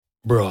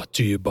Brought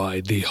to you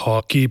by the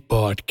Hockey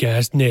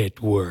Podcast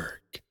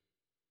Network.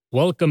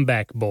 Welcome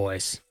back,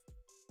 boys.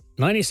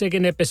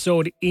 92nd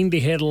episode in the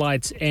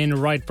headlights, and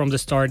right from the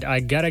start, I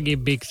gotta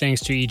give big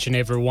thanks to each and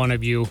every one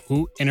of you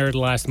who entered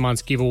last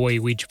month's giveaway,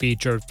 which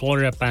featured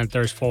Florida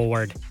Panthers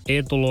forward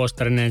Eetu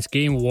Luostarinen's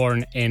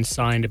game-worn and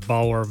signed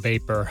Bauer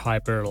Vapor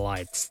Hyper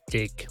Light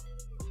Stick.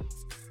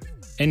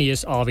 And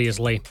yes,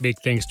 obviously, big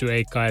thanks to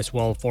Eika as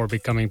well for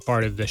becoming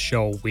part of the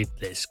show with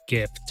this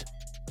gift.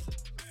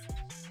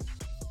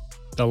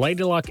 The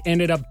Lady Luck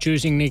ended up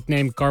choosing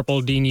nickname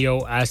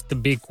Carpoldinho as the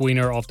big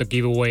winner of the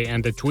giveaway,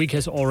 and the tweak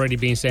has already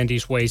been sent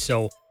his way,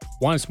 so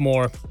once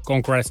more,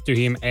 congrats to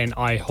him, and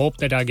I hope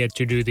that I get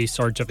to do these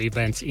sorts of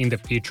events in the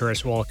future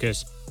as well,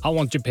 because I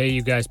want to pay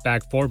you guys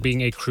back for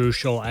being a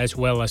crucial as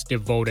well as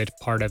devoted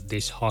part of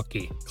this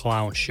hockey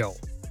clown show.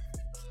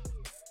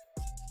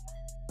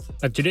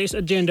 But today's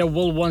agenda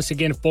will once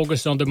again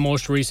focus on the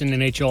most recent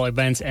NHL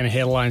events and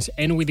headlines,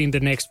 and within the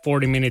next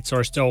 40 minutes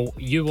or so,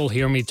 you will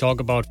hear me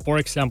talk about, for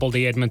example,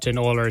 the Edmonton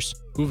Oilers,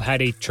 who've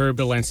had a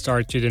turbulent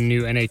start to the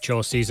new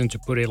NHL season, to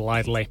put it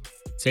lightly.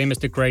 Same as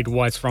the Great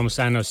Whites from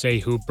San Jose,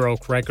 who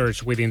broke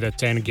records within the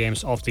 10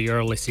 games of the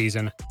early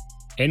season.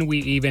 And we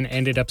even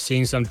ended up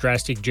seeing some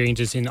drastic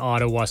changes in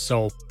Ottawa,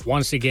 so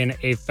once again,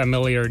 a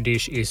familiar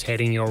dish is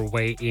heading your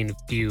way in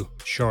few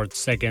short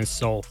seconds,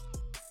 so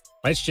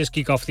let's just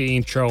kick off the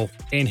intro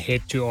and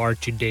head to our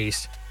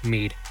today's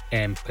meat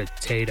and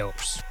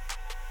potatoes.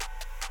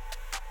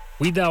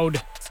 Without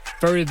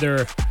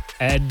further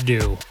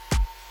ado,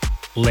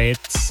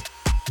 let's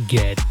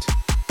get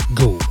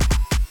going.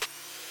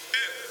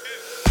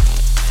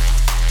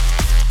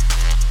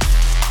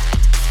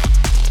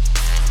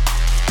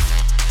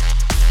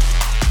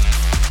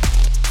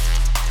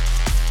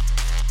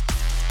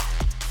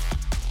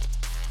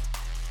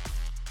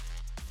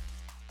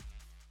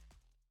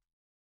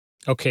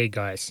 Okay,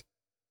 guys,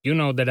 you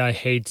know that I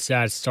hate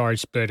sad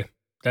starts, but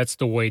that's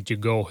the way to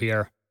go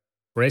here.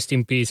 Rest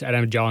in peace,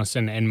 Adam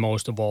Johnson, and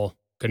most of all,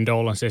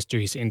 condolences to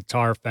his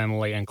entire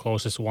family and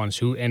closest ones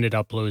who ended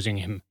up losing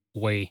him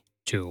way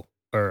too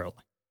early.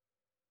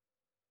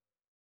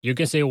 You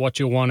can say what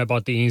you want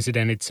about the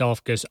incident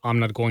itself, because I'm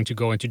not going to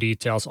go into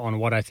details on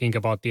what I think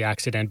about the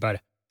accident,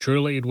 but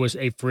truly it was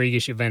a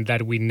freakish event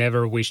that we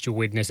never wish to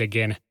witness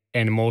again.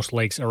 And most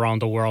leagues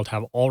around the world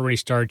have already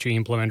started to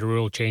implement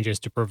rule changes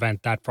to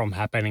prevent that from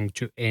happening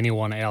to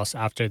anyone else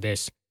after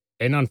this.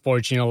 And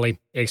unfortunately,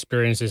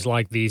 experiences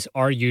like these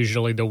are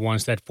usually the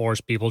ones that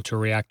force people to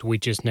react,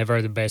 which is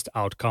never the best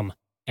outcome,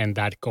 and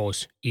that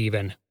goes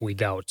even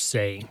without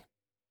saying.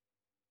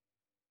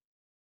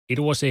 It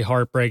was a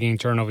heartbreaking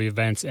turn of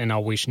events, and I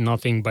wish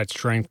nothing but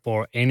strength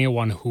for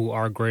anyone who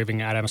are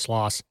grieving Adam's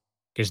loss,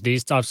 because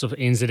these types of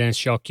incidents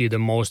shock you the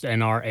most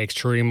and are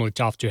extremely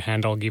tough to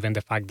handle given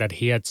the fact that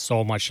he had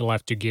so much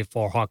left to give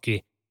for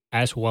hockey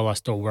as well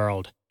as the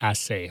world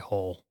as a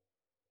whole.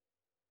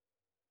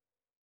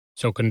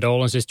 So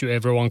condolences to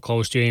everyone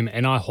close to him,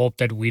 and I hope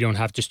that we don't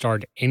have to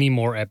start any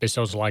more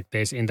episodes like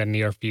this in the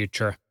near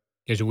future,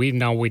 because we've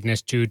now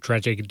witnessed 2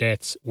 tragic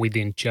deaths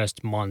within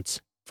just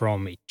months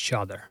from each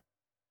other.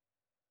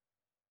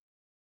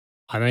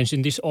 I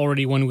mentioned this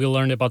already when we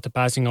learned about the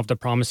passing of the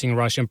promising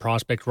Russian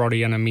prospect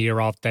Rodion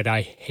Amirov, that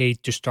I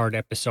hate to start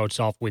episodes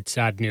off with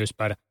sad news,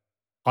 but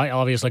I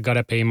obviously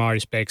gotta pay my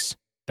respects.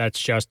 That's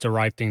just the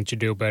right thing to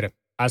do, but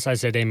as I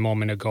said a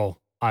moment ago,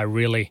 I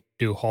really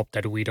do hope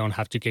that we don't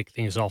have to kick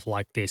things off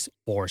like this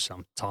for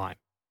some time.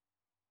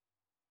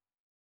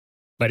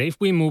 But if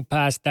we move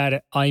past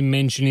that, I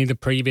mentioned in the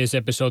previous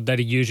episode that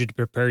you should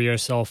prepare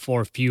yourself for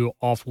a few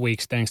off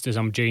weeks thanks to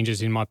some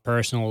changes in my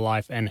personal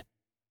life, and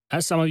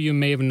as some of you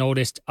may have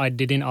noticed, I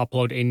didn't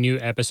upload a new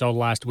episode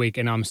last week,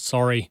 and I'm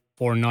sorry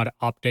for not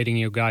updating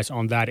you guys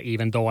on that,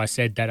 even though I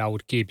said that I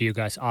would keep you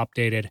guys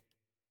updated.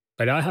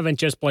 But I haven't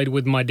just played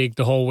with my dick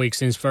the whole week,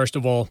 since first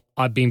of all,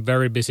 I've been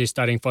very busy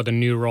studying for the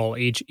new role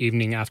each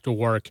evening after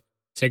work.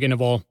 Second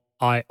of all,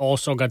 I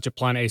also got to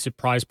plan a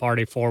surprise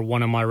party for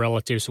one of my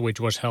relatives, which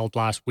was held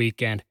last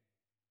weekend.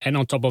 And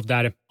on top of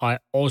that, I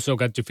also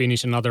got to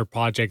finish another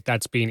project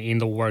that's been in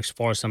the works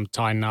for some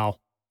time now,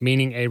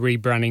 meaning a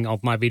rebranding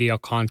of my video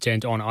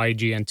content on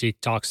IG and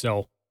TikTok,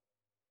 so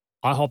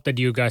I hope that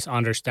you guys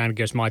understand,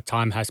 because my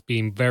time has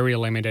been very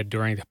limited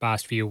during the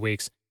past few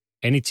weeks,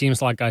 and it seems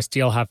like I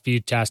still have few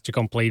tasks to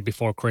complete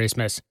before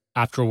Christmas,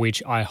 after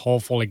which I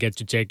hopefully get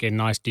to take a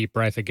nice deep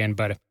breath again,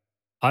 but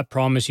I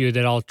promise you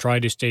that I'll try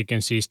to stay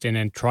consistent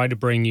and try to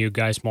bring you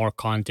guys more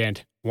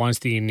content once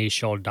the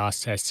initial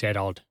dust has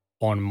settled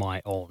on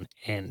my own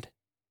end.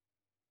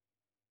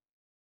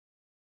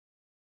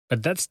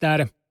 But that's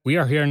that. We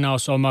are here now,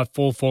 so my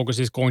full focus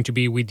is going to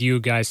be with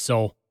you guys,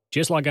 so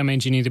just like I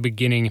mentioned in the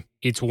beginning,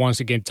 it's once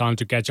again time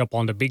to catch up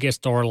on the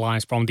biggest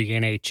storylines from the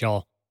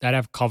NHL that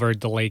have covered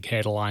the league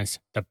headlines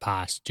the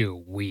past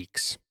 2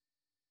 weeks.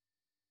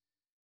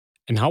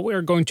 And how we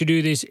are going to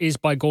do this is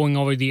by going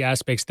over the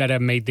aspects that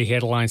have made the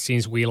headlines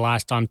since we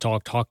last time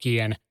talked hockey,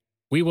 and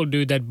we will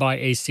do that by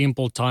a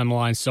simple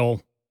timeline,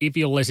 so if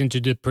you listen to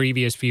the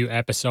previous few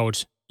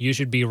episodes, you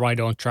should be right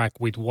on track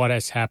with what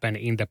has happened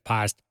in the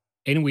past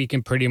and we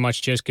can pretty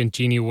much just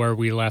continue where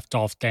we left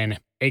off then,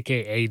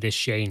 aka the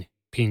Shane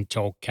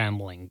Pinto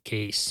gambling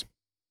case.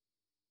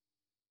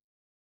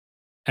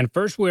 And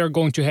first we are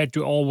going to head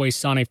to always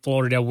sunny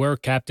Florida, where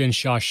Captain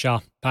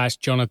Shasha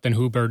passed Jonathan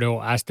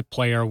Huberdeau as the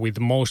player with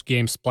most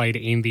games played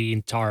in the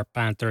entire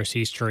Panthers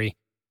history,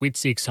 with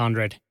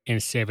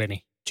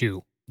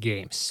 672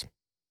 games.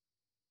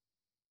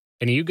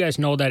 And you guys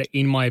know that,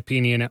 in my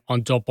opinion,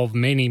 on top of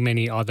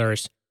many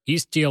others,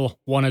 he's still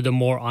one of the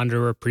more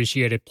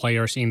underappreciated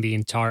players in the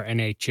entire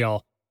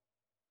NHL.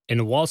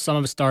 And while some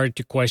have started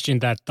to question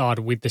that thought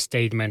with the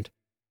statement,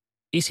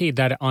 is he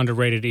that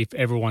underrated if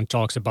everyone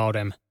talks about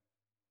him?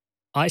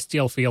 I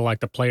still feel like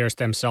the players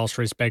themselves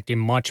respect him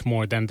much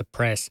more than the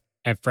press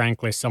and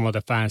frankly some of the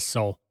fans,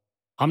 so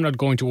I'm not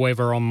going to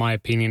waver on my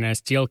opinion and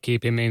still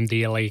keep him in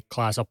the elite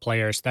class of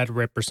players that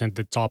represent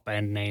the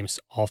top-end names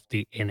of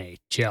the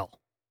NHL.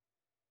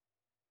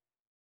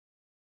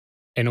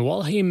 And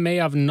while he may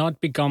have not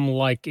become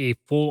like a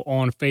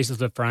full-on face of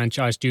the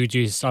franchise due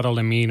to his subtle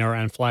demeanor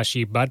and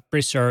flashy but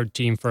preserved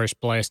team-first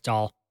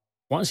playstyle,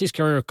 once his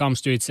career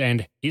comes to its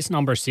end, his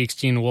number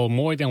 16 will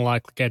more than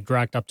likely get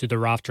dragged up to the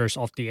rafters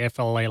of the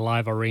FLA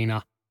Live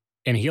Arena,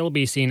 and he'll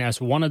be seen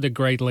as one of the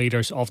great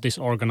leaders of this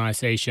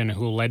organization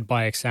who led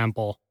by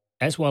example,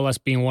 as well as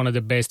being one of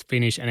the best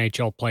Finnish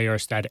NHL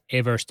players that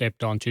ever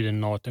stepped onto the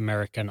North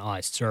American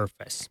ice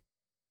surface.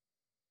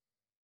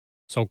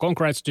 So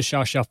congrats to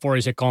Shasha for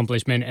his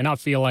accomplishment, and I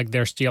feel like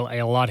there's still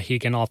a lot he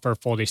can offer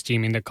for this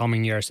team in the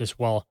coming years as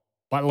well,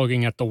 by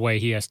looking at the way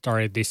he has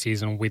started this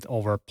season with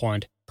over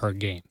point per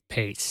game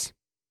pace.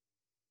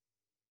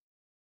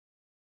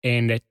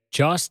 And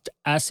just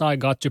as I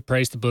got to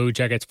praise the Blue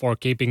Jackets for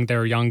keeping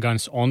their young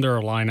guns on their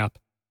lineup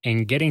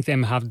and getting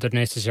them have the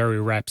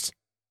necessary reps,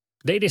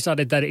 they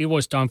decided that it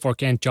was time for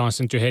Kent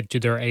Johnson to head to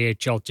their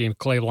AHL team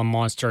Cleveland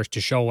Monsters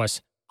to show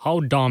us how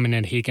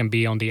dominant he can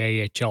be on the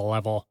AHL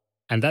level,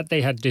 and that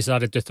they had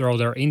decided to throw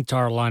their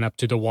entire lineup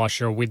to the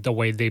washer with the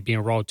way they've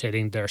been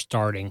rotating their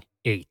starting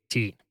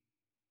 18.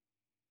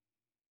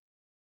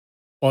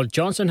 Well,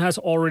 Johnson has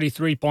already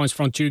 3 points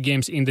from 2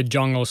 games in the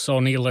jungle, so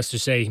needless to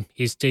say,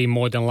 his team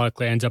more than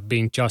likely ends up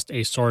being just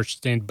a short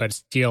stint, but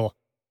still,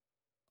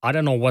 I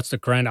don't know what's the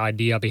grand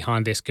idea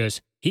behind this,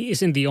 because he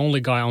isn't the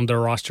only guy on the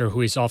roster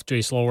who is off to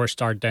a slower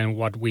start than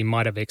what we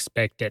might have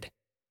expected.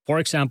 For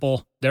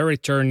example, their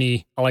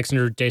returnee,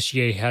 Alexander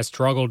Tessier, has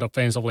struggled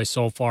offensively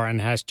so far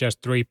and has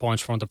just 3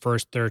 points from the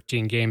first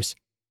 13 games.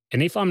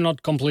 And if I'm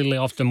not completely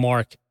off the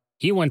mark,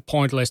 he went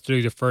pointless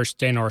through the first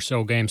 10 or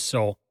so games,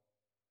 so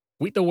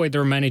with the way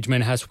their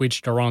management has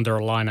switched around their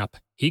lineup,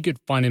 he could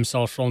find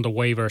himself from the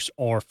waivers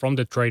or from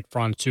the trade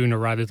front sooner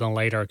rather than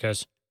later,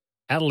 because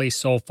at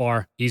least so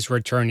far, his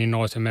return in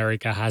North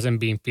America hasn't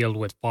been filled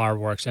with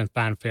fireworks and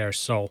fanfare,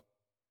 so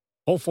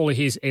hopefully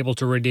he's able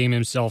to redeem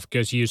himself,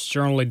 because you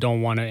certainly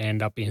don't want to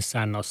end up in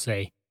San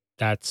Jose.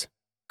 That's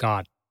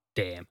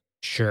goddamn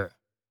sure.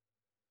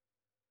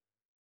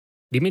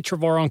 Dmitry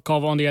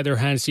Voronkov, on the other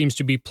hand, seems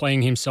to be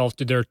playing himself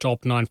to their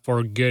top 9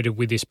 for good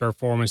with his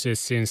performances,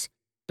 since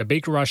the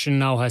big Russian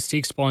now has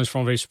 6 points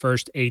from his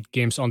first 8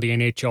 games on the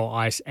NHL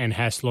ice and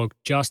has looked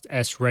just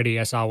as ready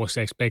as I was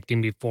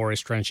expecting before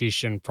his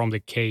transition from the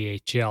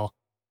KHL.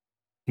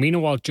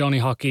 Meanwhile, Johnny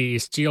Hockey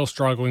is still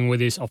struggling with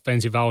his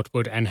offensive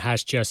output and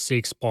has just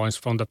 6 points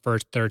from the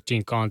first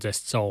 13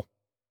 contests, so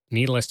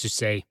needless to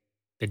say,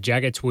 the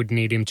Jackets would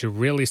need him to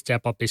really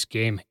step up his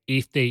game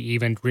if they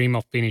even dream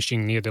of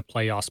finishing near the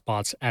playoff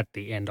spots at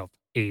the end of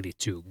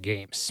 82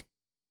 games.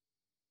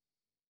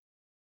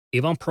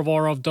 Ivan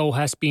Provorov, though,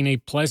 has been a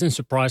pleasant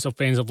surprise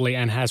offensively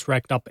and has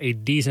racked up a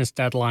decent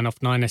stat line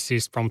of 9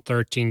 assists from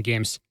 13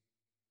 games.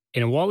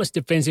 And while his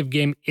defensive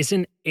game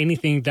isn't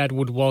anything that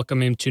would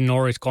welcome him to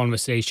Norris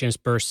conversations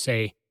per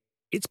se,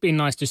 it's been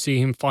nice to see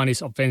him find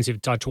his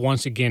offensive touch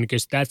once again,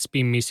 because that's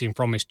been missing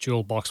from his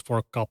toolbox for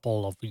a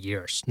couple of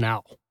years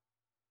now.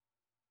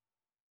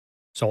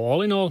 So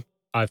all in all,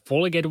 I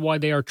fully get why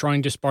they are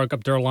trying to spark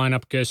up their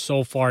lineup, because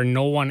so far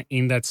no one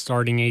in that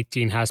starting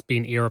 18 has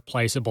been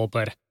irreplaceable,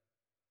 but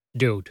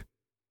dude,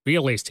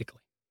 realistically,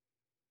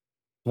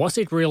 was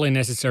it really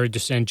necessary to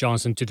send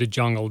Johnson to the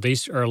jungle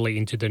this early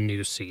into the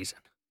new season?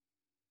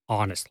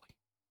 Honestly.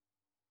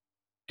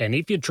 And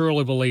if you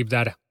truly believe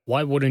that,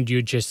 why wouldn't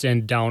you just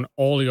send down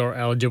all your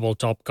eligible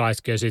top guys,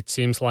 because it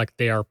seems like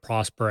they are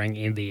prospering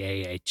in the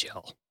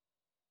AHL?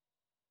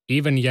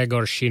 Even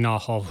Yegor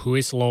Shinahov, who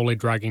is slowly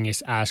dragging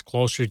his ass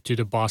closer to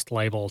the bust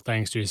label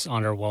thanks to his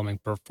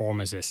underwhelming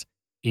performances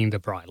in the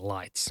bright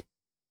lights.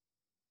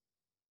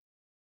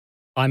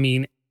 I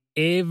mean,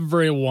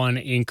 everyone,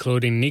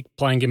 including Nick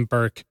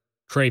Blankenberg,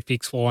 Trey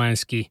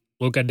Fix-Volansky,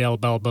 Luka Del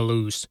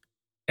Belbeluz,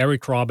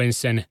 Eric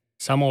Robinson,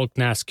 Samuel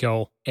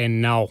Gnasko,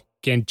 and now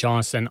Kent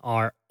Johnson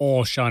are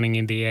all shining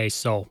in the ace,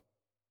 so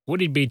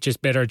would it be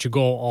just better to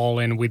go all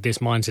in with this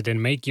mindset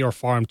and make your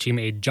farm team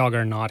a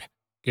juggernaut,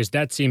 because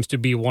that seems to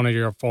be one of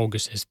your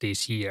focuses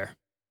this year.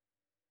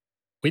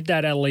 With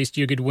that, at least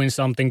you could win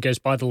something, because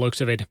by the looks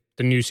of it,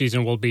 the new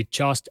season will be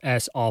just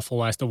as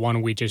awful as the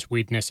one we just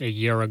witnessed a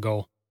year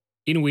ago,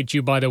 in which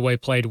you, by the way,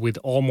 played with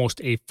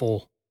almost a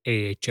full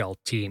AHL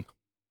team.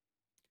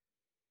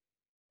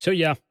 So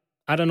yeah,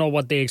 I don't know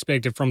what they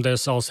expected from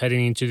themselves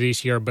heading into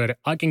this year, but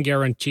I can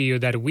guarantee you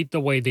that with the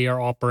way they are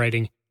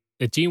operating,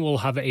 the team will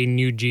have a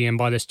new GM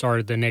by the start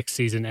of the next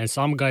season, and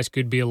some guys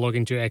could be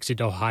looking to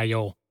exit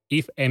Ohio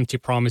if empty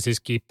promises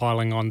keep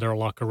piling on their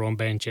locker room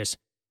benches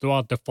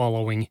throughout the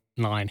following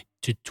 9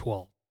 to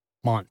 12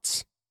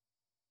 months.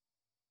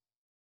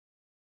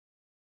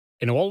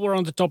 And while we're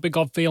on the topic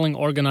of failing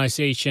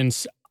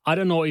organizations, I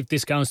don't know if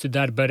this counts to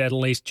that, but at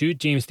least 2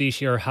 teams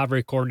this year have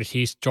recorded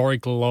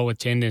historically low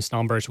attendance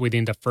numbers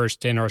within the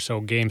first 10 or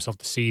so games of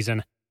the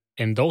season.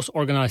 And those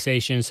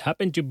organizations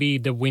happen to be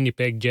the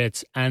Winnipeg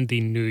Jets and the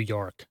New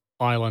York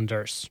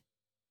Islanders.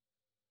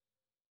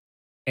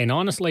 And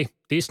honestly,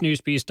 this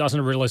news piece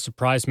doesn't really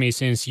surprise me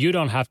since you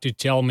don't have to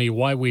tell me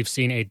why we've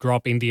seen a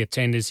drop in the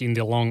attendance in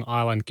the Long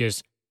Island,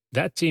 because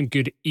that team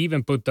could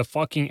even put the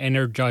fucking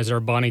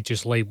Energizer Bunny to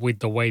sleep with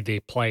the way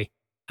they play,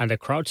 and the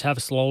crowds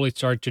have slowly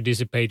started to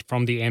dissipate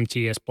from the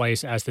MTS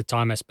place as the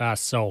time has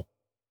passed, so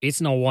it's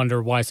no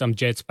wonder why some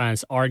Jets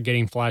fans are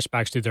getting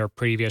flashbacks to their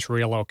previous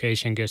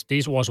relocation, because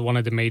this was one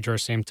of the major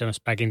symptoms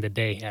back in the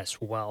day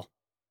as well.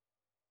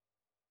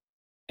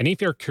 And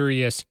if you're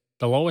curious,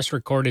 the lowest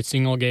recorded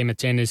single game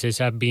attendances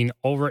have been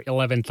over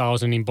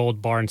 11,000 in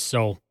both barns,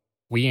 so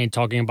we ain't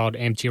talking about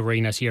empty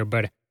arenas here,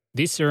 but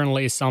this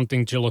certainly is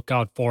something to look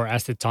out for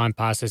as the time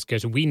passes,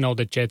 because we know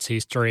the Jets'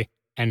 history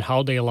and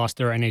how they lost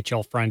their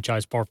NHL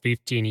franchise for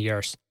 15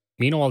 years.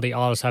 Meanwhile, the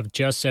Isles have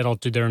just settled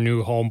to their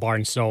new home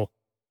barn, so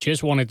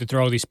just wanted to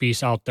throw this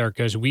piece out there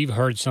because we've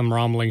heard some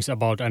rumblings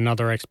about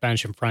another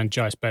expansion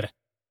franchise, but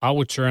I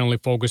would certainly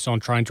focus on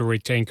trying to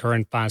retain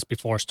current fans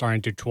before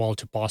starting to dwell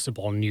to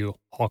possible new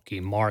hockey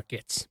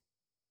markets.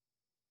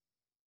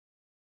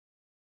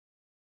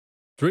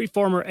 3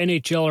 former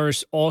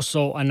NHLers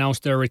also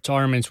announced their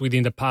retirements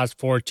within the past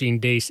 14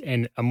 days,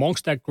 and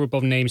amongst that group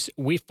of names,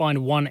 we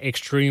find one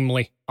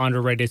extremely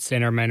underrated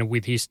centerman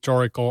with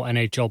historical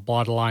NHL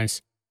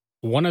bloodlines,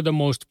 one of the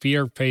most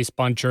feared face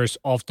punchers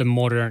of the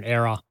modern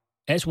era,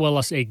 as well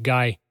as a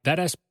guy that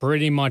has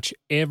pretty much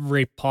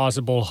every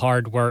possible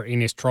hardware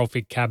in his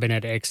trophy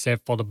cabinet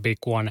except for the big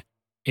one,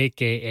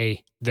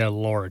 aka the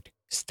Lord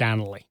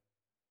Stanley.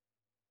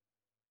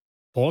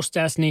 Paul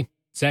Stastny,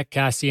 Zach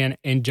Kassian,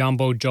 and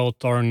Jumbo Joe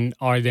Thornton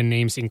are the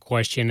names in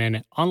question,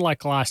 and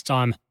unlike last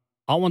time,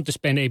 I want to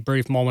spend a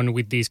brief moment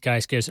with these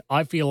guys because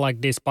I feel like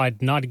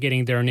despite not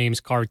getting their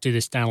names carved to the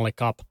Stanley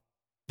Cup,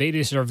 they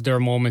deserve their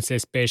moments,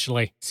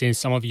 especially since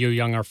some of you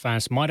younger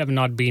fans might have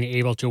not been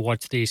able to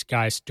watch these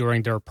guys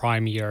during their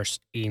prime years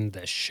in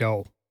the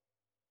show.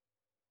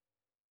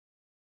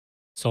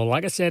 So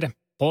like I said,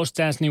 Paul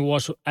Stastny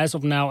was, as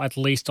of now, at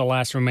least the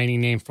last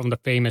remaining name from the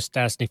famous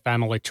Stastny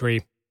family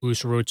tree,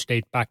 whose roots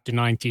date back to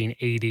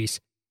 1980s,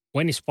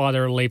 when his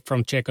father left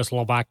from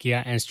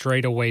Czechoslovakia and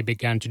straight away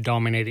began to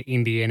dominate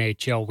in the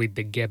NHL with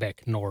the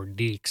Quebec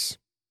Nordiques.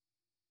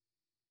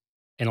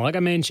 And like I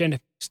mentioned,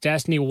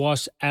 Stastny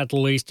was, at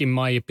least in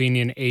my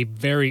opinion, a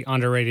very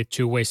underrated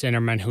two-way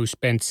centerman who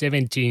spent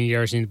 17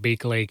 years in the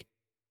big league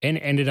and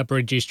ended up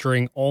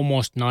registering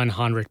almost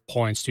 900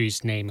 points to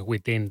his name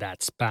within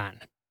that span.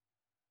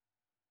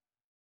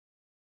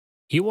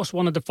 He was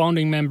one of the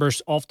founding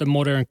members of the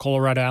modern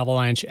Colorado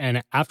Avalanche,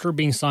 and after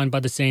being signed by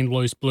the St.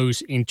 Louis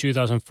Blues in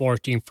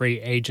 2014 free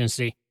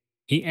agency,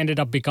 he ended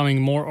up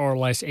becoming more or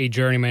less a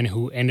journeyman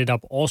who ended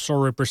up also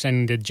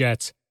representing the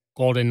Jets,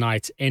 Golden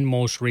Knights, and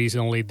most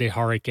recently the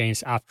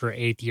Hurricanes after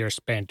 8 years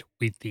spent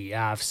with the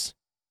Avs.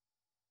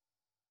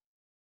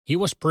 He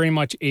was pretty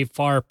much a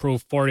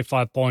fireproof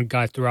 45-point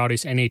guy throughout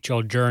his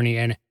NHL journey,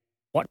 and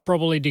what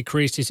probably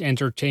decreased his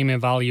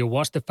entertainment value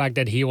was the fact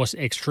that he was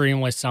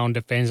extremely sound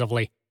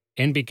defensively,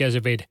 and because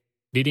of it,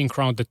 didn't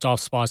crown the top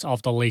spots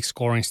of the league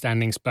scoring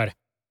standings, but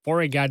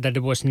for a guy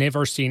that was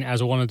never seen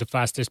as one of the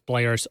fastest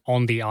players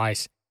on the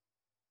ice,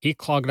 he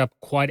clogged up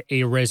quite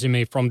a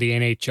resume from the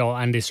NHL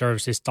and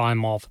deserves his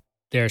time off.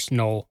 There's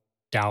no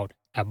doubt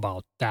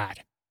about that.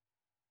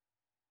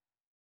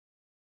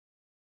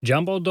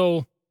 Jumbo,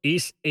 though,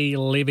 is a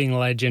living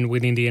legend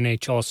within the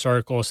NHL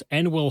circles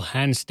and will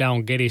hands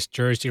down get his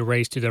jersey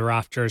raised to the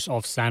rafters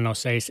of San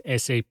Jose's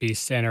SAP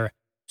Center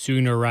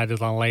sooner rather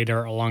than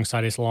later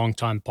alongside his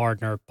longtime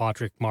partner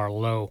Patrick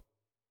Marleau.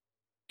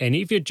 And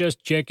if you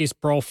just check his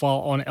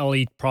profile on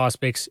Elite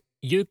Prospects,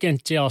 you can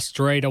tell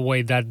straight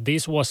away that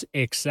this was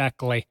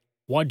exactly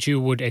what you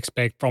would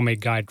expect from a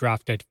guy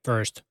drafted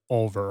first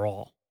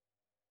overall.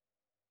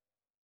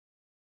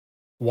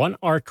 1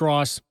 Art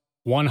Ross,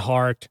 1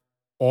 Hart,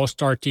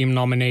 All-Star team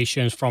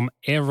nominations from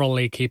every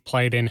league he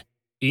played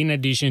in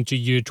addition to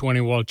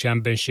U20 World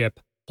Championship,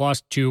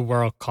 plus 2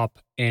 World Cup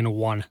and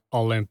 1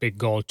 Olympic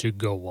gold to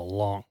go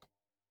along.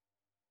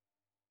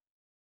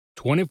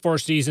 24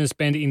 seasons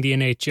spent in the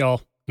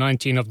NHL,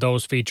 19 of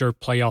those featured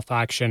playoff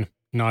action,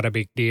 not a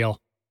big deal.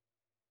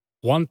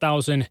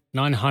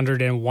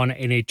 1,901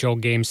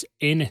 NHL games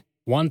in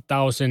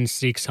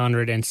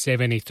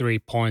 1,673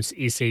 points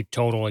is a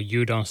total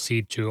you don't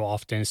see too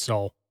often,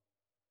 so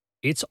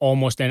it's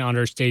almost an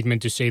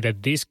understatement to say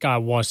that this guy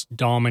was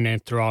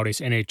dominant throughout his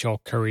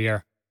NHL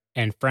career,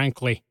 and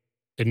frankly,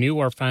 the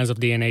newer fans of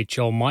the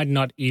NHL might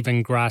not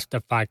even grasp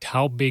the fact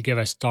how big of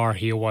a star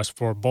he was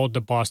for both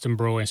the Boston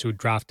Bruins who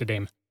drafted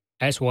him,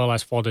 as well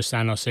as for the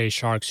San Jose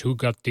Sharks who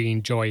got to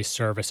enjoy his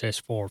services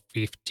for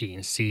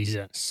 15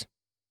 seasons.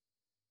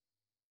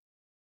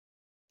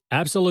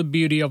 Absolute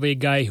beauty of a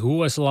guy who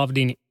was loved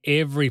in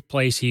every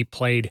place he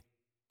played,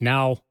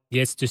 now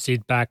gets to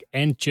sit back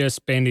and just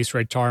spend his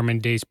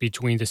retirement days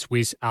between the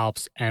Swiss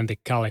Alps and the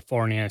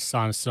Californian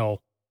sun,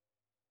 so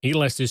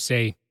needless to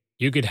say,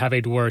 you could have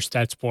it worse,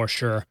 that's for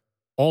sure.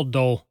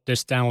 Although the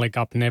Stanley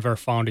Cup never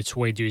found its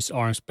way to his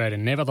arms, but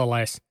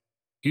nevertheless,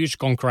 huge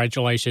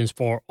congratulations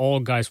for all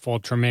guys for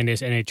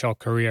tremendous NHL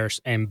careers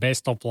and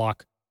best of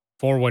luck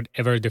for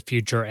whatever the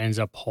future ends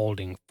up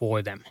holding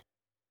for them.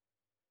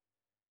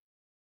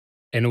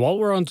 And while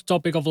we're on the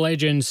topic of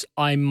legends,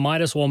 I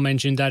might as well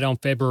mention that on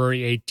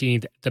February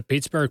 18th, the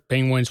Pittsburgh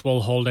Penguins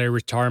will hold a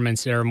retirement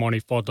ceremony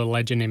for the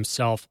legend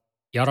himself,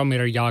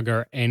 Jaromir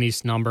Jagr, and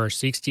his number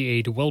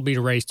 68 will be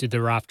raised to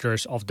the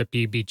rafters of the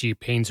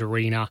PPG Paints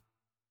Arena.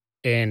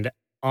 And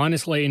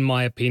honestly, in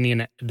my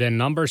opinion, the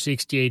number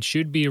 68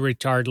 should be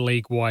retired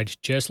league-wide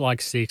just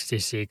like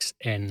 66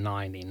 and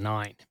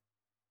 99.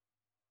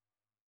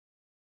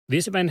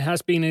 This event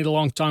has been a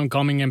long time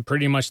coming, and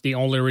pretty much the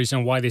only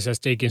reason why this has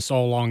taken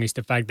so long is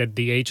the fact that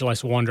the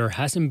ageless wonder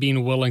hasn't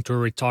been willing to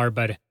retire,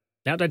 but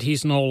now that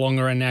he's no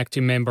longer an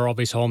active member of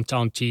his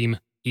hometown team,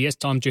 he has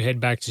time to head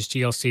back to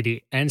Steel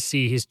City and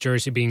see his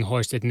jersey being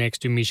hoisted next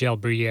to Michel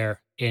Briere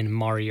and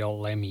Mario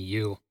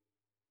Lemieux.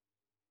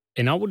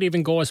 And I would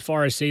even go as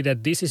far as say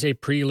that this is a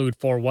prelude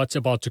for what's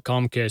about to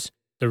come, because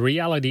the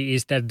reality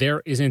is that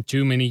there isn't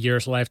too many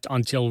years left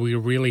until we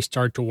really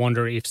start to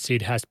wonder if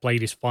Sid has played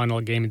his final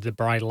game in the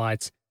bright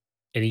lights,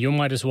 and you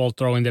might as well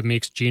throw in the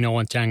mix Gino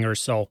and Tanger,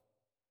 so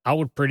I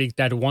would predict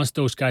that once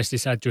those guys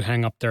decide to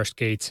hang up their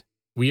skates,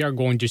 we are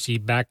going to see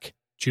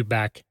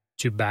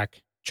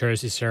back-to-back-to-back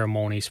jersey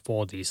ceremonies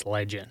for these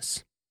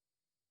legends.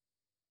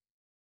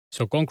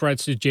 So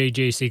congrats to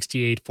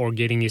JJ68 for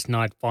getting his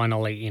night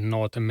finally in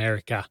North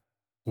America.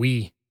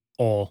 We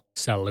all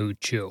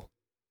salute you.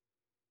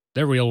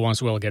 The real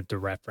ones will get the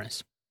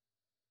reference.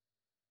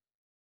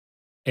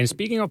 And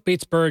speaking of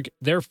Pittsburgh,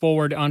 their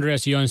forward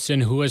Andreas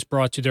Jönsson, who was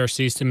brought to their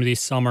system this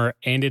summer,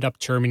 ended up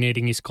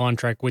terminating his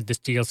contract with the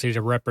Steel City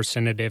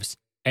Representatives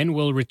and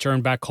will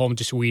return back home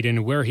to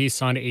Sweden, where he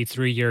signed a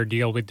 3-year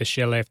deal with the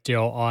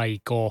Skellefteå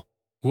AIK,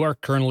 who are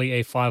currently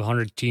a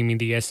 500 team in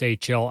the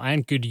SHL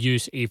and could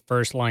use a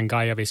first-line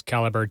guy of his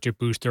caliber to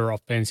boost their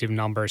offensive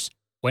numbers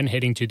when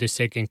heading to the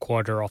second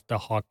quarter of the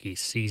hockey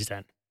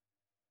season.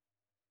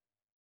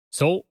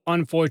 So,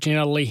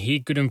 unfortunately, he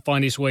couldn't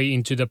find his way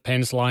into the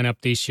Pens lineup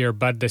this year,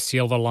 but the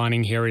silver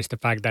lining here is the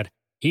fact that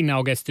he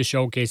now gets to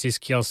showcase his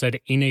skill set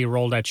in a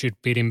role that should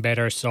fit him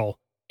better, so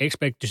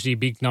expect to see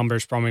big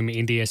numbers from him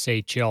in the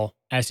SHL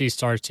as he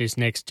starts his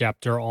next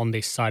chapter on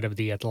this side of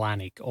the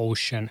Atlantic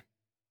Ocean.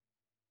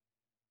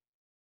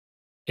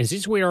 And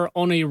since we are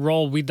on a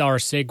roll with our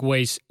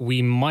segues,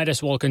 we might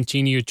as well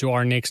continue to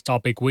our next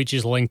topic, which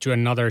is linked to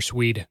another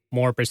Swede,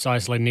 more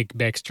precisely Nick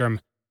Bäckström,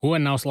 who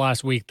announced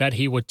last week that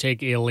he would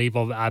take a leave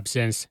of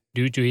absence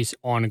due to his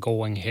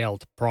ongoing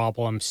health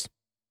problems.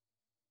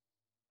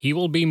 He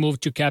will be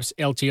moved to Cap's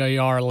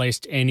LTIR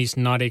list and is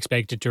not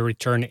expected to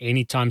return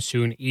anytime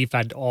soon, if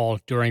at all,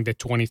 during the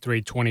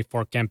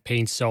 23-24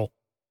 campaign, so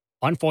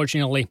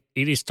unfortunately,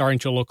 it is starting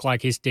to look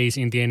like his days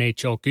in the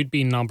NHL could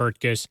be numbered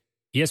because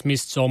he has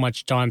missed so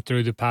much time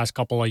through the past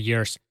couple of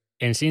years,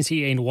 and since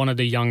he ain't one of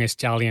the youngest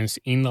Italians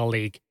in the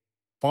league,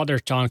 Father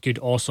Time could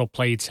also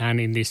play its hand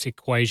in this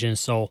equation,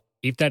 so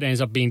if that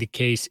ends up being the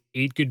case,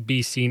 it could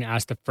be seen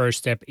as the first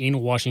step in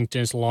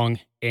Washington's long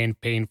and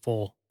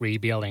painful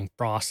rebuilding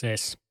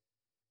process.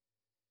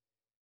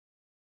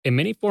 And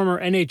many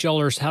former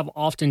NHLers have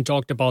often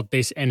talked about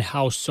this and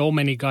how so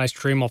many guys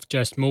dream of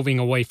just moving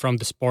away from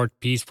the sport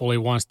peacefully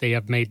once they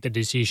have made the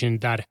decision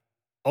that,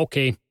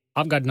 okay,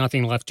 I've got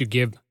nothing left to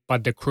give,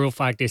 but the cruel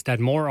fact is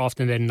that more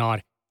often than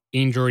not,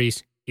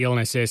 injuries,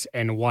 illnesses,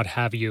 and what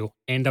have you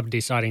end up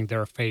deciding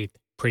their fate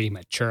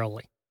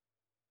prematurely.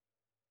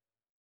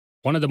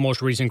 One of the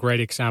most recent great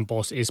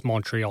examples is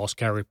Montreal's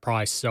Carey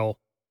Price, so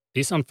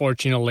this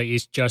unfortunately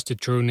is just the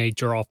true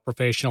nature of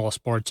professional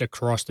sports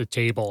across the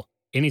table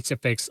and its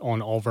effects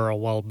on overall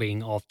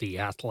well-being of the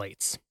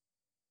athletes.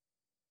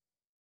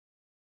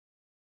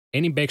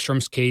 In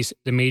Bäckström's case,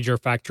 the major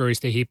factor is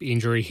the hip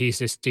injury he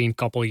sustained a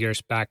couple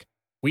years back,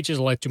 which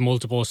has led to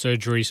multiple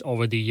surgeries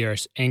over the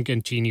years and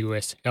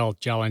continuous health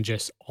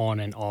challenges on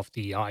and off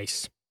the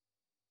ice.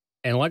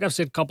 And like I've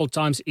said a couple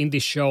times in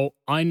this show,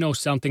 I know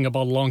something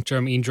about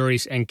long-term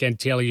injuries and can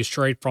tell you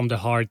straight from the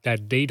heart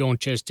that they don't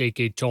just take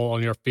a toll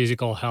on your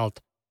physical health,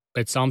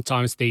 but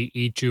sometimes they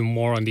eat you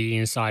more on the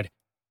inside.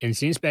 And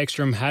since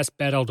Bäckström has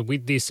battled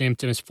with these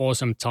symptoms for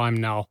some time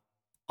now,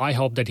 I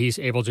hope that he's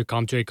able to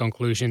come to a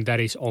conclusion that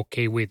he's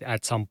okay with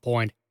at some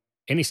point,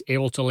 and is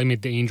able to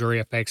limit the injury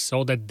effects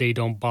so that they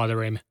don't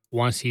bother him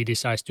once he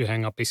decides to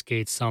hang up his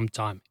skates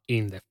sometime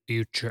in the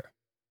future.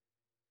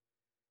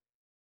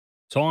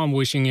 So I'm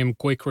wishing him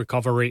quick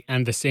recovery,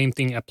 and the same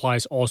thing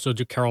applies also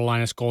to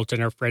Carolina's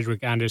goaltender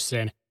Frederik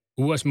Andersen,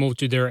 who was moved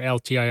to their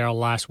LTIR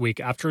last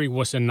week after it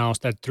was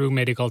announced that through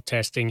medical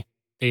testing,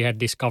 they had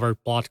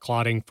discovered blood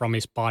clotting from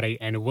his body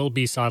and will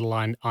be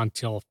sidelined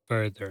until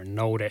further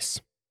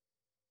notice.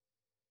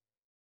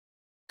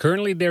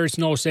 Currently, there is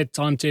no set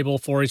timetable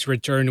for his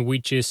return,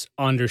 which is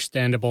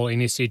understandable in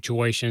his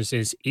situation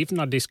since, if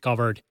not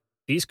discovered,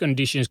 these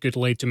conditions could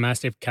lead to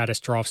massive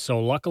catastrophes, so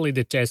luckily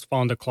the test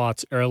found the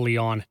clots early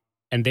on,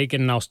 and they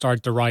can now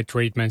start the right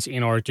treatments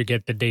in order to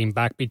get the Dane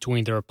back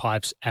between their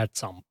pipes at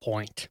some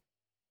point.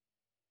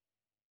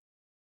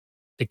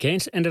 The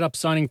Canes ended up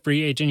signing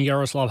free agent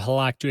Yaroslav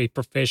Halak to a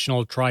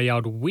professional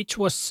tryout, which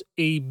was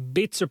a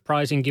bit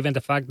surprising given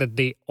the fact that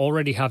they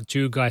already have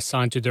two guys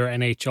signed to their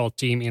NHL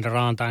team in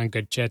Ranta and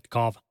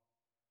Kochetkov.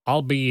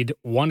 Albeit,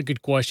 one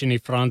could question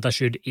if Ranta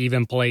should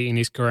even play in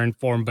his current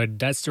form, but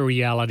that's the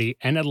reality,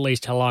 and at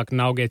least Halak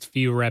now gets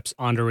few reps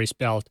under his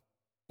belt,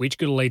 which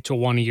could lead to a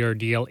one-year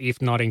deal, if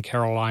not in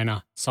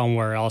Carolina,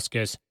 somewhere else,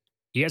 because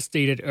he had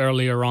stated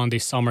earlier on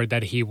this summer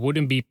that he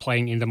wouldn't be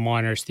playing in the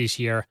minors this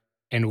year,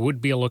 and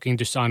would be looking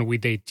to sign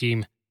with a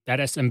team that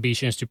has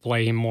ambitions to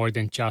play him more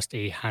than just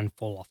a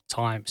handful of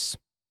times.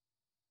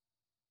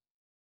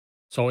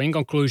 So in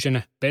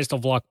conclusion, best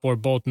of luck for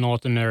both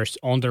Northerners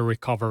on their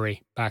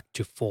recovery back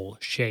to full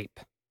shape.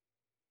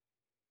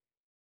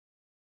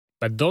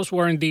 But those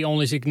weren't the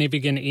only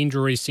significant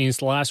injuries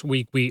since last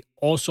week we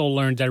also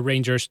learned that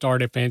Rangers star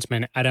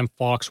defenseman Adam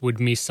Fox would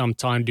miss some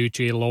time due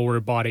to a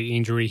lower body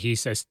injury he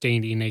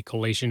sustained in a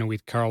collision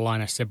with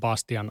Carolina's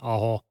Sebastian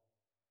Aho.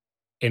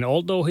 And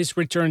although his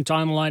return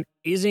timeline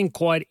isn't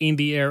quite in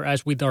the air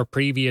as with our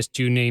previous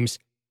two names,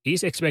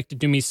 he's expected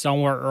to miss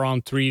somewhere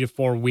around 3 to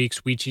 4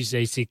 weeks, which is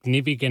a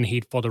significant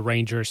hit for the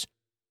Rangers,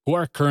 who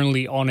are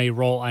currently on a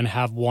roll and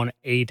have won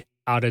 8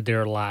 out of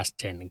their last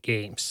 10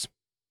 games.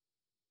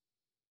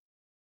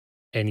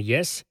 And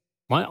yes,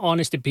 my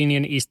honest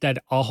opinion is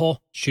that Aho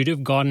should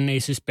have gotten a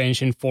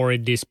suspension for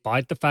it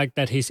despite the fact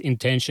that his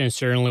intention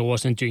certainly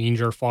wasn't to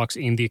injure Fox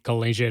in the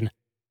collision.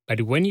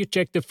 But when you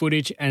check the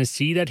footage and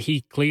see that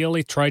he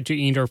clearly tried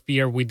to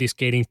interfere with the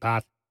skating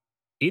path,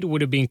 it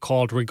would have been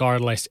called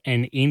regardless,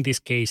 and in this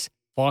case,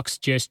 Fox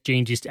just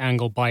changed his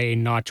angle by a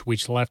notch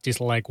which left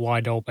his leg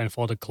wide open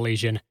for the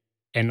collision,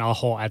 and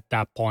Aho at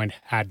that point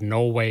had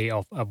no way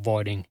of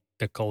avoiding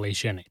the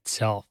collision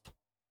itself.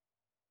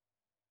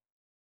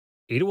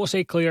 It was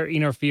a clear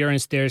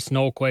interference, there's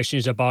no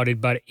questions about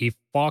it, but if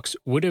Fox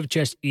would have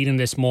just eaten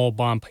the small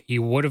bump, he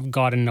would have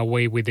gotten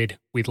away with it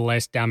with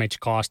less damage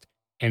caused,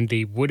 and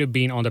they would have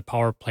been on the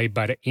power play,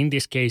 but in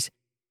this case,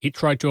 he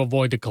tried to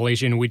avoid the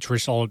collision which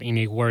resulted in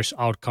a worse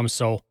outcome,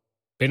 so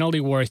penalty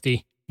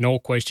worthy, no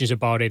questions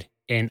about it,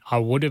 and I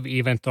would have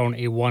even thrown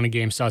a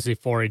one-game sassy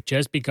for it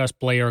just because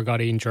player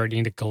got injured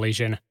in the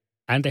collision,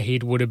 and the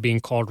hit would have been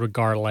called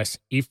regardless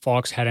if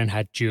Fox hadn't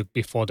had juke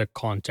before the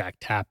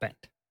contact happened.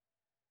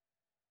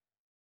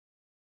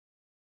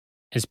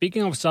 And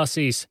speaking of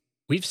sassies,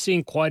 we've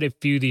seen quite a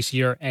few this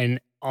year, and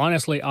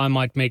honestly, I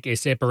might make a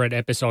separate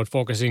episode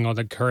focusing on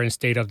the current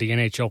state of the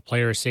NHL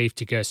player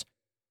safety because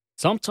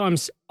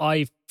sometimes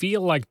I feel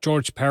like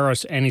George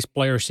Parros and his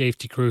player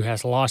safety crew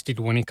has lost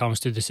it when it comes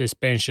to the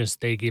suspensions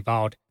they give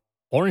out,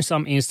 or in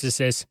some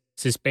instances,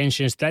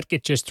 suspensions that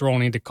get just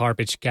thrown in the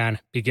garbage can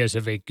because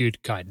of a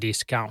good guy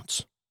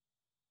discounts.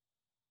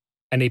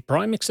 And a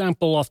prime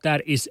example of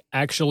that is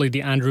actually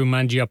the Andrew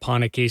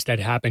Mangiapane case that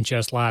happened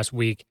just last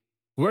week,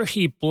 where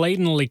he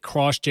blatantly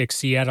cross-checked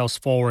Seattle's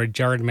forward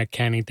Jared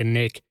McCann in the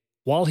neck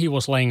while he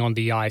was laying on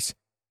the ice.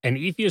 And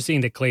if you've seen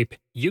the clip,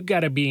 you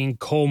gotta be in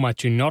coma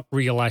to not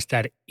realize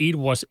that it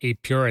was a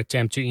pure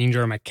attempt to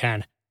injure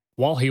McCann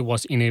while he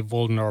was in a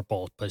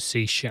vulnerable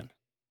position.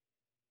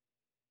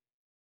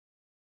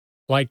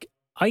 Like,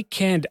 I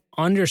can't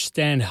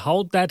understand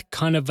how that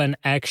kind of an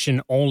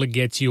action only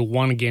gets you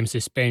 1-game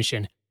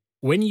suspension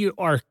when you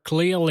are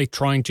clearly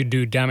trying to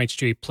do damage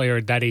to a player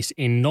that is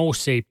in no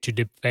shape to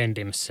defend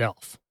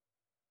himself.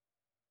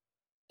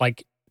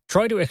 Like,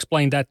 try to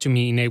explain that to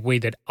me in a way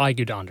that I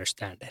could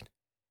understand it.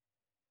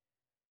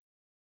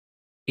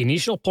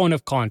 Initial point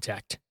of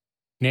contact,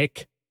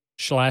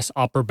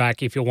 neck/upper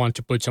back if you want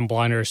to put some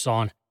blinders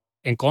on,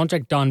 and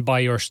contact done by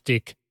your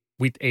stick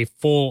with a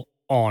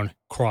full-on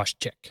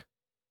cross-check.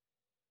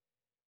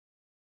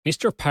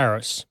 Mr.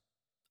 Parros,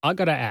 I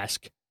gotta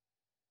ask,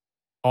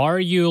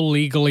 are you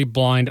legally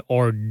blind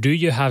or do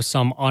you have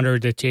some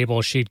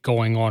under-the-table shit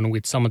going on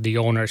with some of the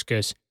owners?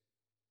 Because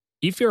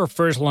if your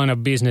first line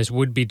of business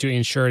would be to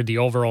ensure the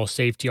overall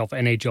safety of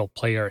NHL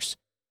players,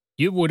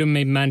 you would have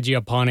made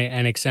Mangiapane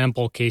an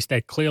example case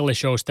that clearly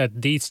shows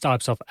that these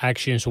types of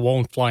actions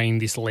won't fly in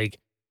this league,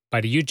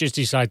 but you just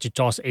decide to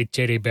toss a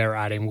teddy bear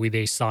at him with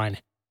a sign,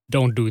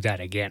 "Don't do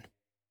that again."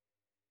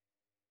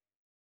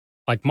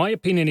 Like, my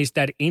opinion is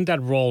that in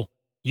that role,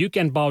 you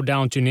can bow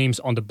down to names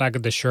on the back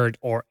of the shirt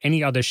or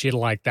any other shit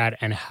like that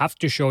and have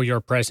to show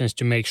your presence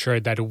to make sure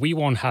that we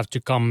won't have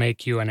to come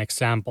make you an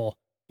example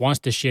once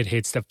the shit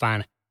hits the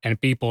fan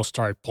and people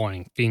start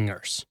pointing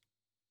fingers.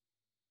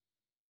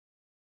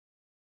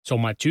 So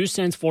my 2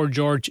 cents for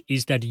George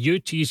is that you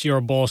tease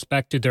your balls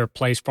back to their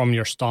place from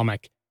your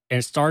stomach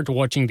and start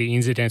watching the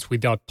incidents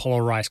without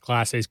polarized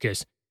glasses,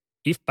 because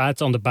if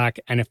pats on the back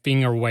and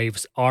finger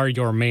waves are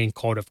your main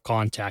code of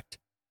contact,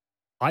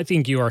 I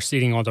think you are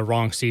sitting on the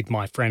wrong seat,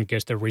 my friend,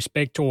 because the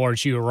respect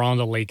towards you around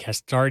the league has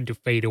started to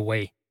fade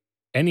away.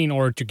 And in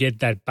order to get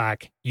that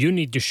back, you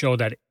need to show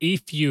that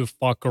if you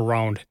fuck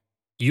around,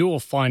 you will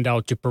find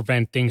out to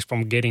prevent things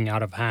from getting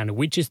out of hand,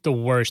 which is the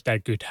worst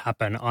that could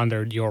happen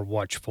under your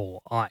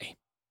watchful eye.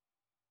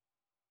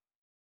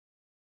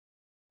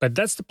 But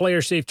that's the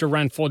player safety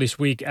rant for this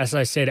week. As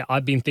I said,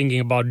 I've been thinking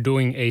about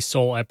doing a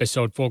sole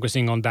episode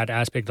focusing on that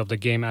aspect of the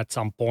game at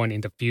some point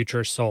in the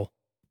future, so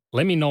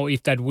let me know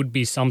if that would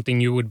be something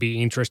you would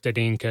be interested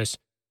in, because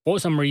for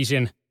some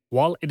reason,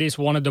 while it is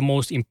one of the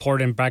most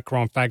important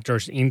background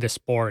factors in the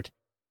sport,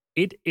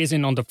 it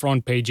isn't on the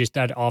front pages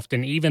that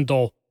often, even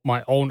though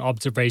my own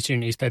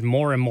observation is that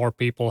more and more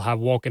people have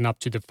woken up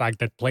to the fact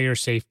that player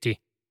safety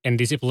and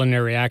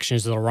disciplinary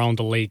actions around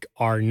the league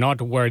are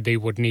not where they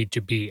would need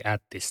to be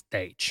at this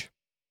stage.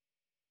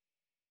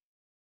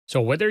 So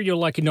whether you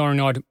like it or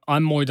not,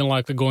 I'm more than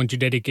likely going to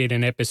dedicate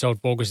an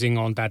episode focusing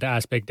on that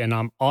aspect, and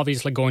I'm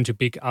obviously going to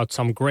pick out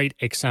some great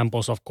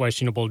examples of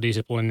questionable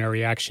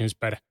disciplinary actions,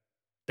 but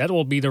that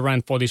will be the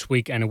rant for this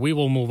week, and we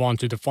will move on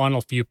to the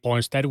final few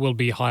points that will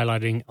be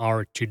highlighting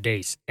our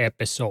today's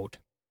episode.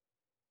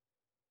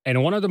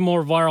 And one of the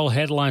more viral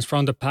headlines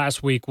from the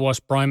past week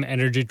was Prime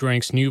Energy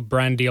Drink's new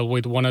brand deal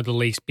with one of the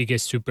league's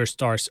biggest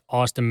superstars,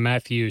 Austin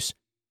Matthews.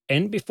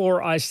 And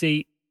before I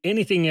say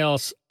anything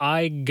else,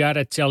 I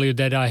gotta tell you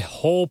that I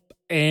hope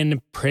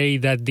and pray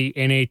that the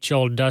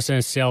NHL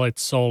doesn't sell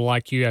its soul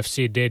like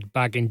UFC did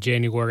back in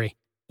January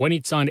when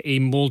it signed a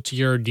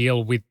multi-year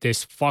deal with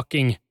this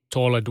fucking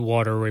toilet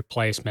water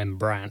replacement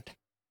brand.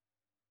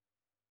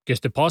 Because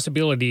the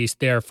possibility is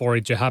there for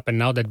it to happen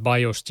now that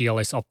BioSteel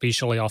is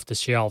officially off the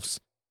shelves.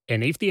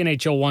 And if the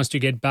NHL wants to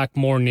get back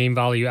more name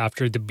value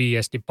after the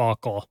BS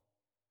debacle,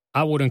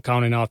 I wouldn't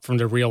count it out from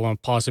the real on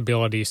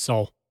possibilities,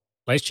 so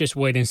let's just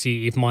wait and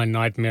see if my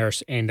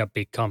nightmares end up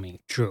becoming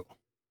true.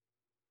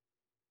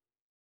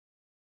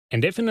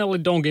 And definitely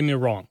don't get me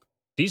wrong,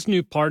 this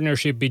new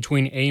partnership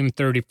between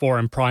AM34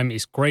 and Prime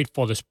is great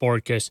for the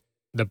sport because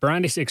the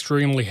brand is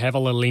extremely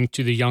heavily linked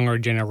to the younger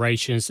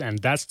generations, and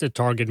that's the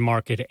target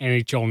market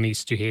NHL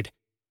needs to hit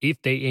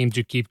if they aim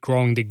to keep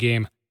growing the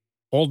game,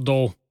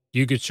 although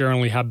you could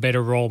certainly have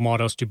better role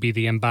models to be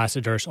the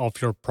ambassadors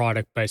of your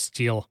product, but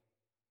still,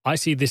 I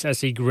see this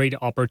as a great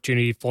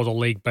opportunity for the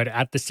league, but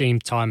at the same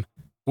time,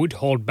 would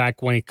hold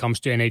back when it comes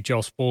to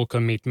NHL's full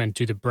commitment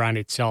to the brand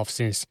itself,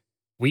 since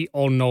we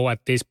all know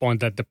at this point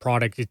that the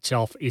product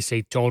itself is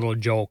a total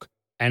joke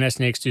and has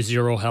next to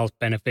zero health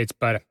benefits,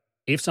 but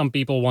if some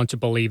people want to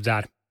believe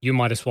that, you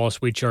might as well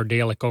switch your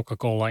daily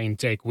Coca-Cola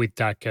intake with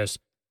that, because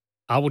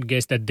I would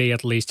guess that they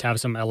at least have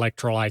some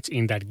electrolytes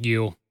in that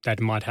goo that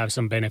might have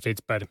some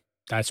benefits, but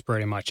that's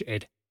pretty much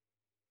it.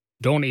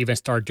 Don't even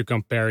start to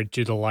compare it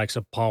to the likes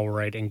of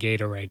Powerade and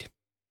Gatorade.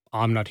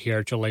 I'm not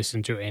here to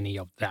listen to any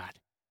of that.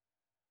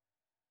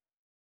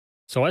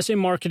 So as a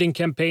marketing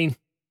campaign,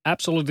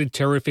 absolutely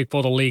terrific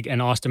for the league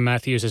and Austin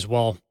Matthews as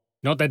well.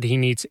 Not that he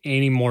needs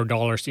any more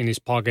dollars in his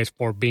pockets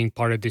for being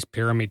part of this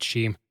pyramid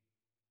scheme.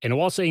 And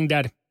while saying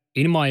that,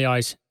 in my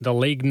eyes, the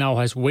league now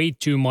has way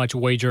too much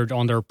wagered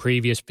on their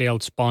previous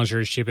failed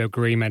sponsorship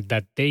agreement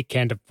that they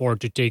can't afford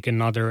to take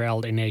another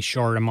L in a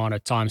short amount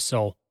of time,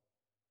 so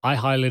I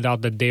highly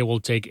doubt that they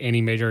will take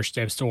any major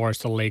steps towards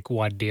the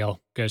league-wide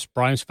deal, because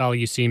Prime's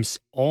value seems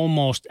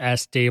almost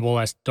as stable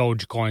as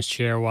Dogecoin's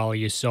share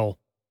value, so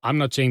I'm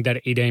not saying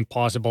that it ain't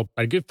possible,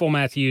 but good for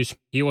Matthews.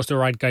 He was the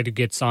right guy to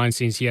get signed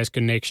since he has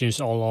connections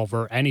all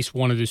over and he's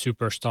one of the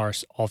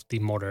superstars of the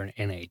modern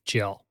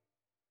NHL.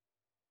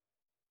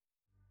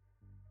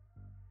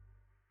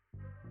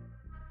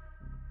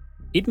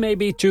 It may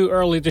be too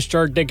early to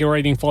start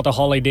decorating for the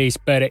holidays,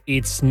 but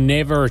it's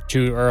never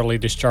too early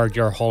to start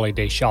your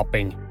holiday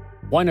shopping.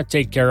 Why not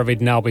take care of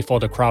it now before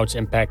the crowds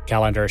and packed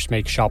calendars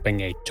make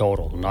shopping a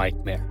total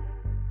nightmare?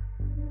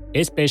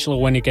 Especially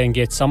when you can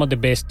get some of the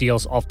best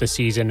deals of the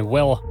season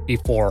well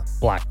before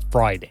Black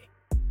Friday.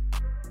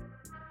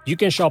 You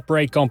can shop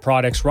Raycon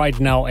products right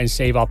now and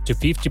save up to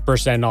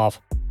 50% off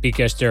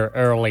because their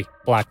early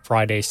Black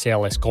Friday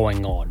sale is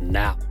going on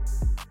now.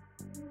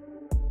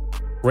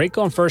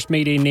 Raycon first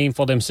made a name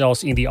for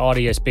themselves in the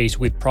audio space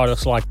with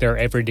products like their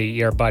everyday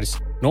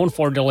earbuds, known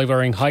for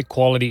delivering high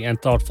quality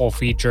and thoughtful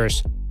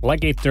features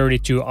like a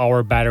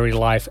 32-hour battery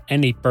life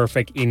and a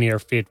perfect in-ear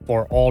fit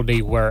for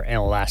all-day wear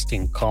and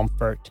lasting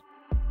comfort.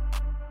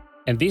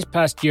 And this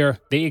past year,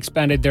 they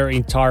expanded their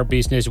entire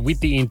business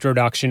with the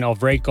introduction of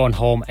Raycon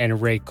Home and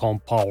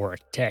Raycon Power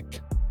Tech.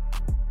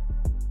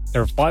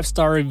 Their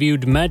 5-star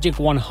reviewed Magic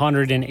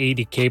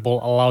 180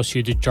 cable allows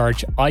you to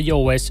charge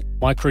iOS,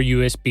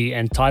 micro-USB,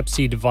 and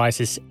Type-C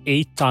devices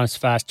 8 times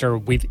faster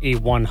with a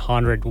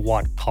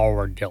 100-watt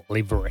power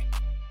delivery.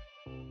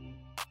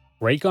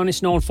 Raycon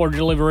is known for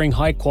delivering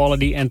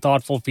high-quality and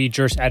thoughtful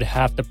features at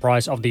half the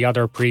price of the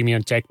other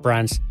premium tech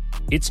brands,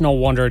 it's no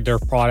wonder their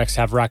products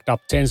have racked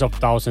up tens of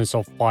thousands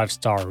of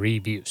 5-star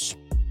reviews.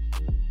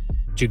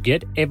 To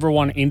get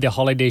everyone in the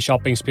holiday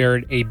shopping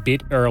spirit a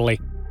bit early,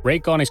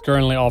 Raycon is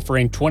currently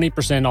offering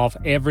 20% off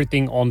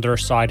everything on their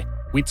site,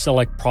 with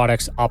select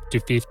products up to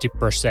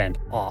 50%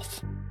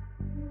 off.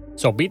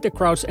 So beat the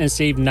crowds and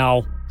save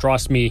now.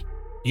 Trust me,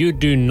 you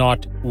do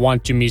not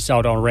want to miss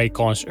out on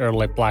Raycon's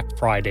early Black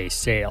Friday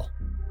sale.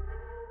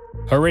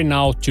 Hurry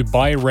now to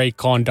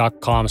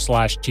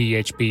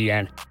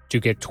buyraycon.com/THPN to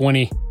get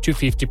 20 to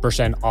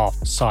 50% off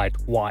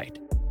site-wide.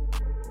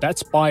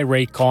 That's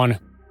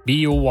buyraycon,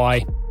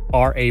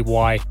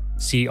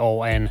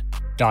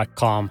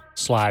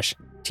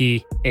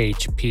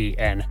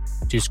 buyraycon.com/THPN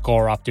to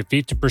score up to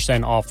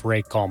 50% off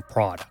Raycon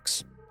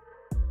products.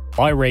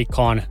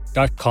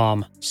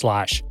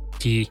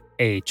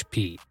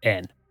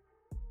 buyraycon.com/THPN.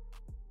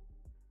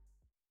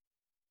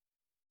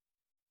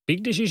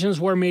 Big decisions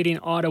were made in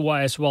Ottawa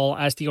as well,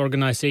 as the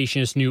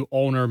organization's new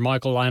owner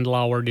Michael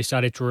Landauer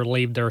decided to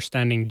relieve their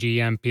standing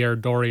GM Pierre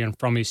Dorion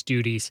from his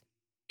duties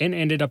and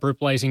ended up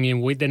replacing him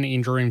with an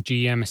interim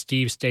GM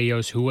Steve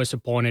Staios, who was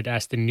appointed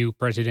as the new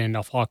president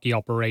of hockey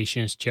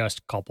operations just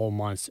a couple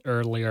months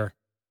earlier.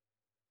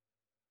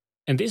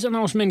 And this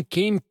announcement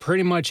came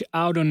pretty much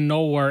out of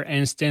nowhere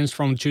and stems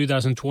from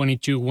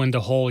 2022, when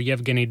the whole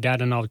Yevgeny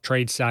Dadonov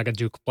trade saga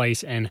took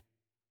place, and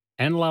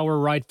Landauer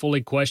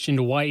rightfully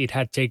questioned why it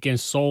had taken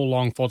so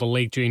long for the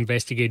league to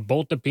investigate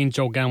both the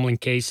Pinto gambling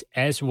case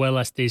as well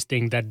as this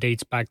thing that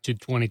dates back to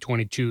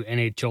 2022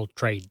 NHL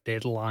trade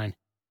deadline.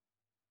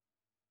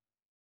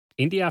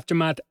 In the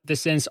aftermath, the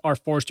Sens are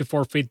forced to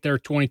forfeit their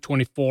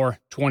 2024,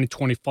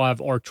 2025,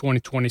 or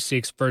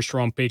 2026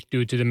 first-round pick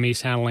due to the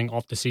mishandling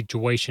of the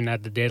situation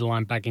at the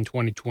deadline back in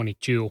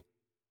 2022.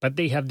 But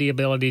they have the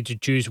ability to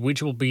choose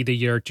which will be the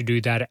year to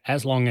do that,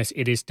 as long as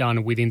it is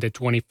done within the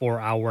 24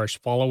 hours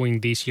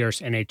following this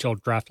year's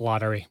NHL draft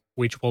lottery,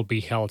 which will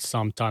be held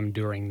sometime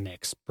during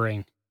next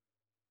spring.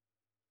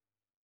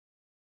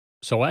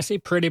 So as a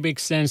pretty big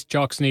Sens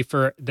jock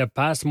sniffer, the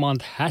past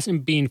month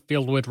hasn't been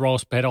filled with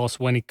rose petals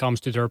when it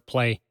comes to their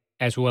play,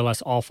 as well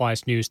as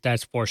off-ice news,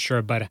 that's for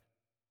sure. But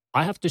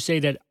I have to say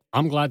that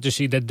I'm glad to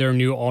see that their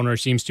new owner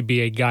seems to be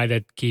a guy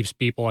that keeps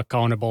people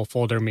accountable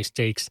for their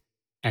mistakes.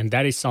 And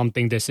that is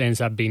something the Sens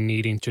have been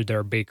needing to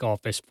their big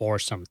office for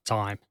some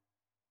time.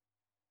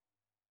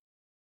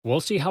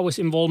 We'll see how his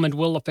involvement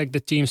will affect the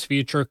team's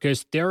future,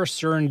 because there are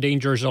certain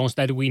danger zones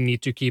that we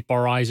need to keep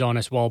our eyes on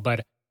as well,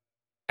 but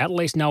at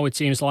least now it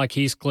seems like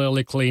he's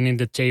clearly cleaning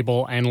the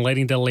table and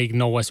letting the league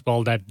know as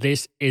well that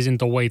this isn't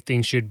the way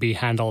things should be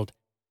handled.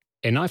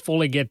 And I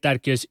fully get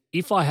that, because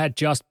if I had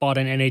just bought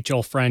an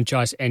NHL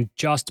franchise and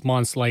just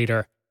months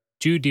later,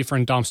 2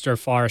 different dumpster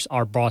fires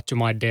are brought to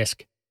my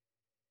desk,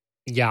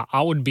 yeah,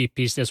 I would be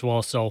pissed as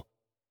well. So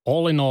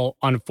all in all,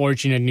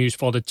 unfortunate news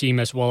for the team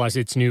as well as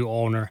its new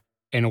owner.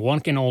 And one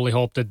can only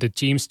hope that the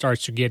team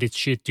starts to get its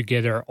shit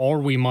together, or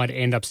we might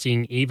end up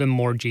seeing even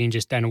more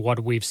changes than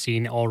what we've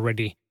seen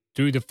already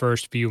through the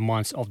first few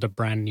months of the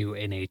brand new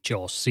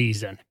NHL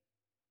season.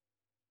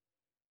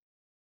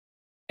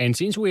 And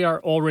since we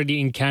are already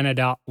in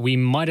Canada, we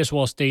might as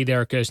well stay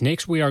there, because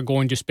next we are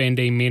going to spend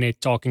a minute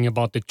talking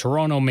about the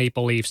Toronto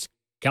Maple Leafs,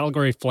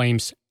 Calgary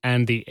Flames,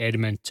 and the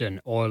Edmonton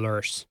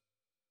Oilers.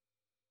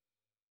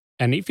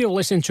 And if you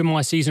listen to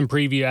my season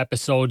preview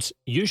episodes,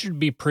 you should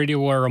be pretty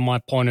aware of my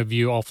point of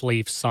view of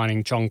Leafs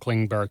signing John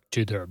Klingberg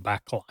to their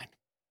backline.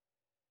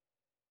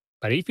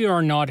 But if you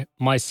are not,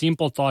 my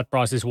simple thought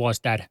process was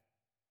that,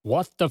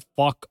 what the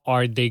fuck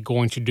are they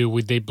going to do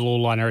with a blue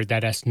liner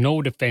that has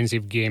no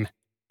defensive game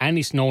and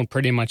is known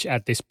pretty much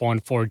at this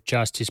point for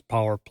just his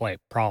power play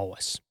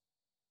prowess?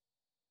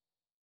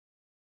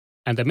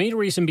 And the main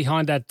reason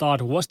behind that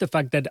thought was the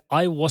fact that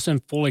I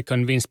wasn't fully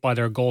convinced by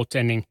their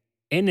goaltending,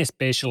 and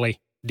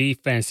especially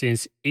defense,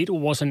 since it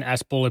wasn't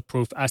as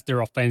bulletproof as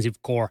their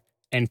offensive core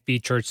and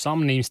featured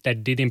some names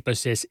that didn't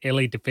possess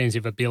elite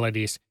defensive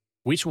abilities,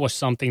 which was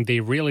something they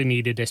really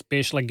needed,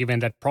 especially given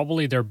that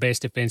probably their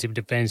best defensive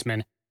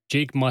defenseman,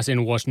 Jake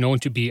Muzzin, was known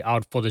to be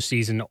out for the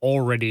season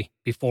already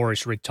before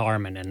his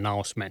retirement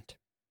announcement.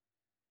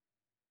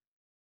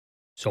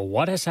 So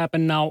what has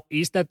happened now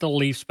is that the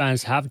Leafs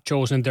fans have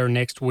chosen their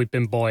next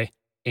whipping boy,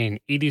 and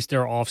it is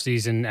their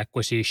offseason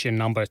acquisition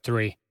number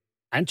 3.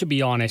 And to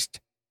be honest,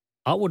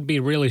 I would be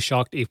really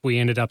shocked if we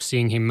ended up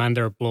seeing him man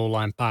their blue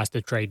line past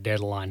the trade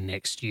deadline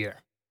next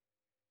year.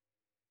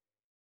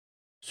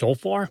 So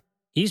far,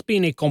 he's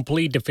been a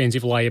complete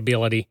defensive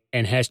liability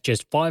and has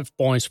just 5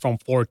 points from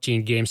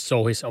 14 games,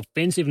 so his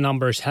offensive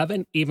numbers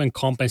haven't even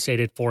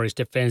compensated for his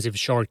defensive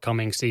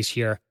shortcomings this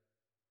year.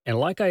 And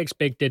like I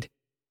expected,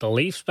 the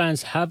Leafs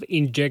fans have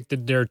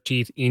injected their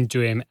teeth into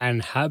him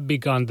and have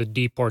begun the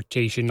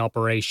deportation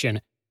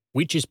operation,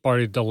 which is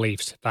part of the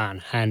Leafs fan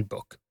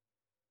handbook.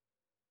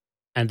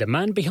 And the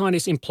man behind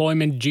his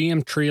employment,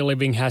 GM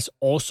Treliving, has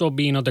also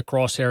been on the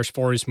crosshairs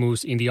for his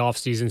moves in the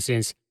offseason,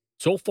 since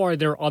so far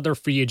their other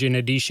free agent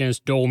additions,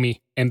 Domi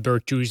and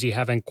Bertuzzi,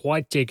 haven't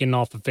quite taken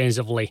off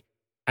offensively,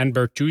 and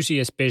Bertuzzi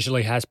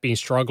especially has been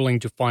struggling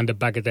to find the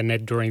back of the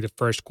net during the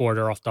first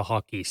quarter of the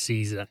hockey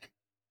season.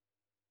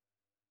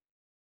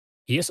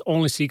 He has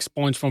only 6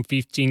 points from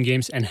 15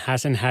 games and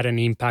hasn't had an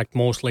impact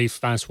most Leafs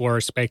fans were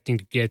expecting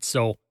to get,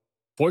 so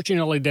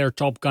fortunately their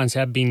top guns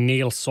have been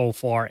nailed so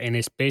far, and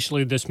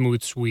especially the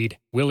smooth Swede,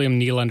 William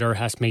Nylander,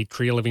 has made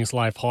Treliving's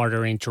life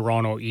harder in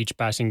Toronto each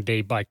passing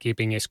day by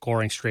keeping a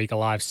scoring streak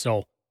alive,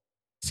 so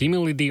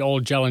seemingly the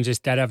old challenges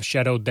that have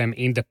shadowed them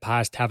in the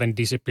past haven't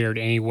disappeared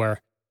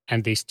anywhere,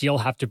 and they still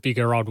have to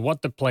figure out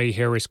what the play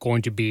here is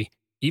going to be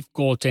if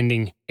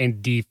goaltending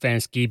and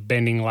defense keep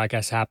bending like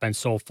has happened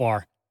so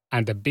far,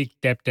 and the big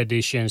depth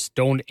additions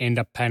don't end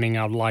up panning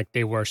out like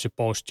they were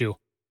supposed to,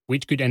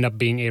 which could end up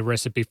being a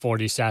recipe for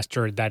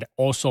disaster that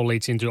also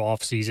leads into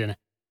offseason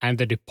and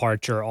the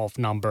departure of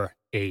number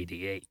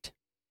 88.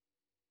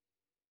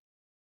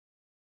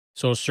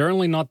 So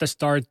certainly not the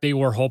start they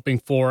were hoping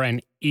for,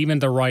 and even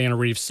the Ryan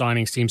Reeves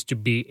signing seems to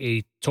be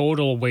a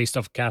total waste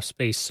of cap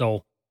space,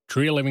 so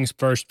Treliving's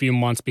first few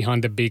months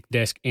behind the big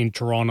desk in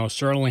Toronto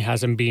certainly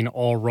hasn't been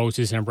all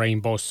roses and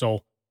rainbows,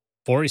 so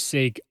for his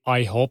sake,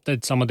 I hope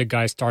that some of the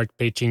guys start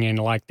pitching in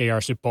like they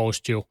are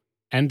supposed to,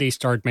 and they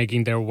start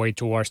making their way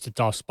towards the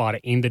top spot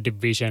in the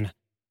division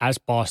as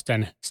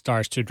Boston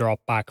starts to drop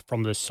back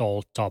from the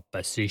sole top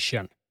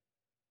position.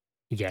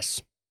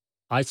 Yes,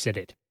 I said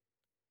it.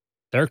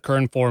 Their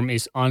current form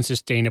is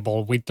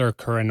unsustainable with their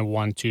current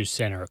 1-2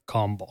 center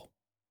combo.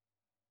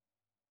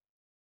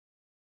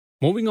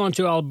 Moving on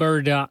to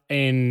Alberta,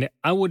 and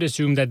I would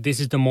assume that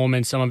this is the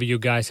moment some of you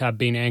guys have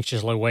been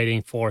anxiously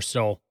waiting for,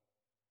 so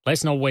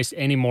let's not waste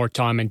any more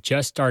time and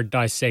just start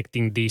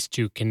dissecting these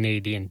two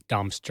Canadian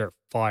dumpster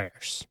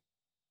fires.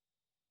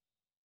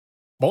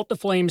 Both the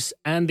Flames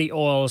and the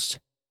Oils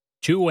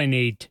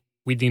 2-8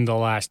 within the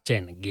last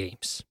 10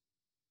 games.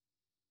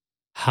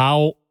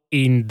 How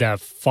in the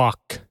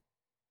fuck?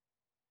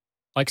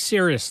 Like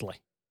seriously.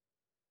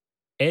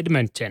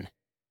 Edmonton.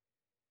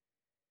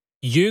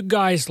 You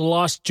guys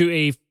lost to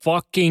a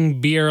fucking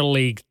beer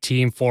league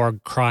team for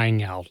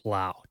crying out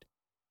loud.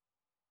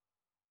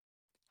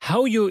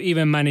 How you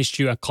even managed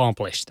to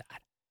accomplish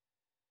that?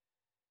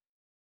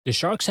 The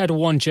Sharks had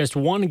won just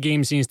one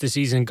game since the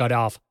season got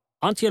off,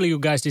 until you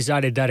guys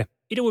decided that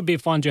it would be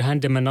fun to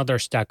hand them another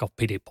stack of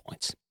pity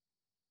points.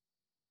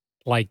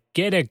 Like,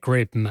 get a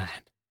grip,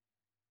 man.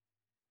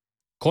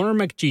 Connor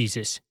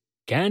McJesus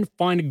can't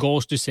find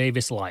goals to save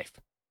his life.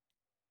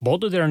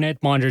 Both of their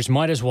netminders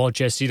might as well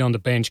just sit on the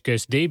bench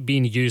because they've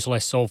been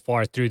useless so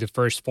far through the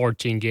first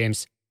 14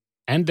 games,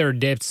 and their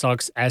depth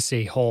sucks as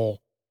a whole.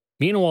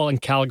 Meanwhile, in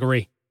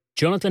Calgary,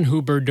 Jonathan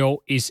Huberdeau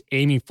is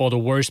aiming for the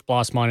worst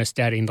plus-minus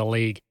stat in the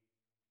league.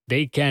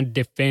 They can't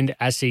defend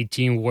as a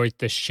team worth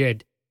the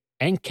shit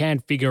and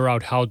can't figure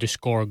out how to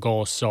score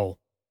goals, so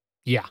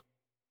yeah.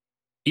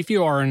 If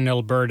you are an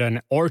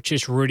Albertan or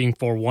just rooting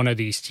for one of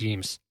these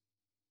teams,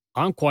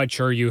 I'm quite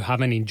sure you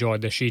haven't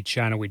enjoyed the shit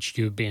sandwich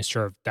you've been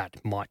served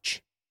that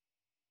much.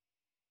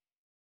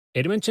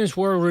 Edmonton's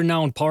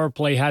world-renowned power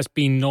play has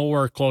been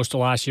nowhere close to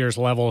last year's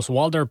levels,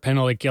 while their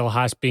penalty kill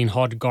has been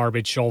hot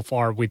garbage so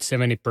far with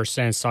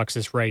 70%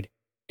 success rate.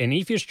 And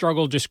if you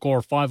struggle to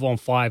score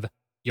 5-on-5,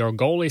 your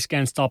goalies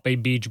can stop a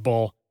beach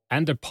ball,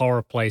 and the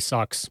power play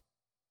sucks.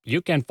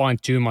 You can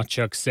find too much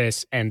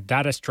success, and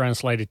that has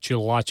translated to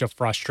lots of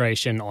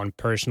frustration on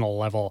personal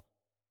level,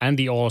 and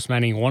the Oils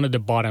manning one of the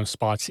bottom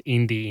spots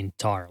in the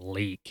entire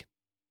league.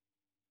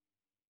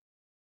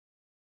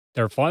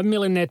 Their $5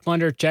 million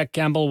netminder Jack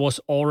Campbell was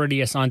already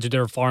assigned to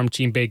their farm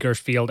team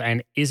Bakersfield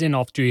and isn't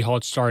off to a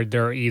hot start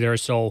there either,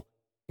 so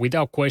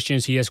without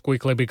questions he has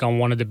quickly become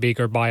one of the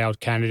bigger buyout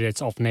candidates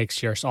of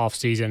next year's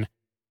offseason.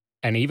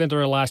 And even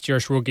though last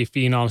year's rookie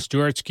phenom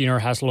Stuart Skinner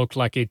has looked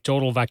like a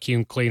total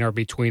vacuum cleaner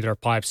between their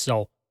pipes,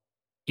 so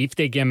if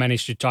they can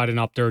manage to tighten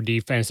up their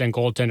defense and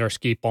goaltenders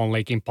keep on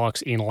leaking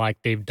pucks in like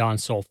they've done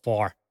so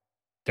far,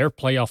 their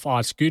playoff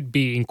odds could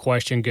be in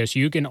question because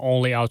you can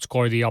only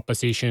outscore the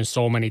opposition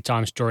so many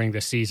times during the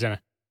season.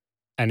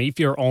 And if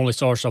your only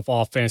source of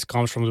offense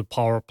comes from the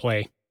power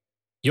play,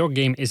 your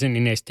game isn't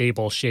in a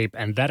stable shape,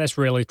 and that has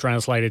really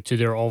translated to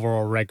their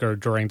overall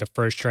record during the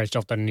first stretch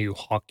of the new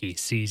hockey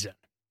season.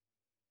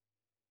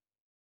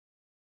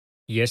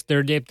 Yes,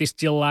 their depth is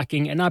still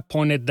lacking, and I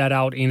pointed that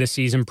out in the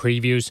season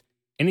previews,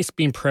 and it's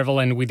been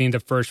prevalent within the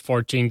first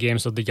 14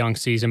 games of the young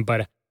season,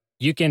 but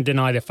you can't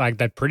deny the fact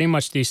that pretty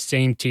much this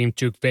same team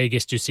took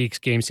Vegas to 6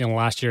 games in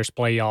last year's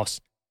playoffs,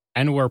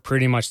 and were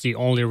pretty much the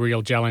only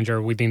real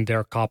challenger within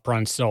their cup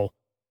run, so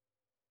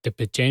the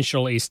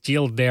potential is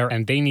still there,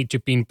 and they need to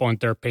pinpoint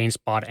their pain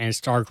spot and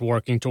start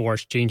working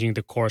towards changing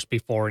the course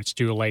before it's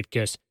too late,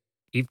 because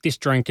if this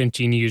trend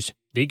continues,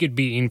 they could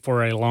be in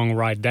for a long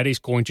ride that is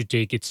going to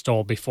take its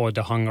toll before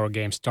the Hunger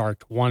Games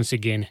start once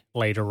again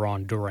later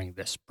on during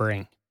the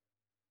spring.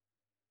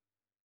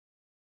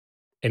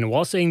 And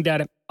while saying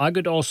that, I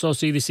could also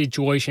see the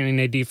situation in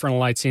a different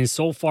light since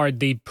so far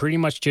they pretty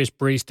much just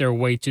breezed their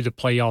way to the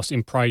playoffs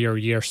in prior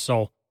years,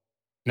 so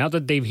now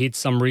that they've hit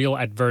some real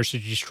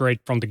adversity straight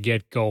from the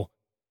get-go,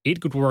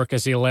 it could work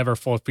as a lever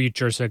for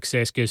future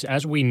success because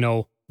as we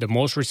know, the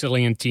most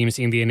resilient teams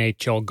in the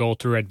NHL go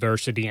through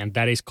adversity and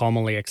that is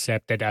commonly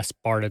accepted as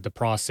part of the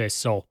process,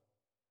 so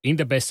in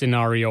the best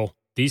scenario,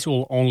 this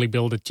will only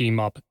build the team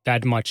up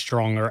that much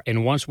stronger,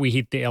 and once we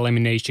hit the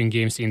elimination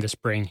games in the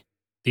spring,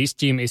 this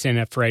team isn't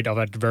afraid of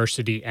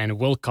adversity and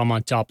will come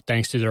on top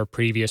thanks to their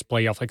previous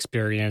playoff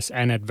experience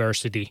and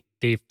adversity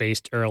they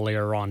faced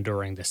earlier on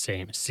during the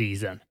same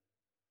season.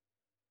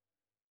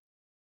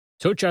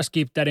 So just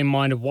keep that in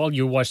mind while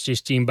you watch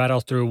this team battle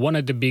through one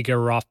of the bigger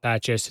rough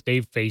patches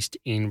they've faced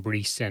in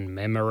recent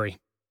memory.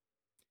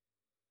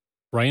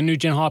 Ryan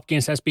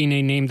Nugent-Hopkins has been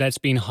a name that's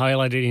been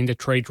highlighted in the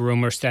trade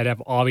rumors that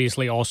have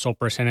obviously also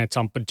presented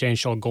some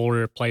potential goal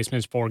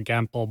replacements for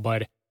Gamble,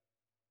 but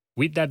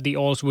with that the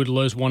Oils would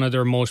lose one of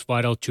their most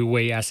vital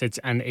two-way assets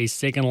and a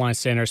second-line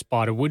center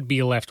spot would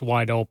be left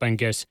wide open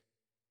because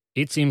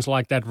it seems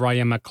like that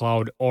Ryan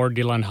McLeod or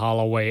Dylan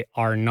Holloway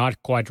are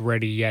not quite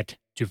ready yet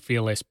to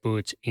fill his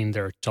boots in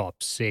their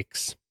top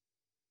six.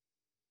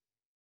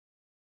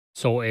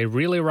 So a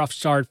really rough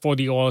start for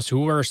the Oils,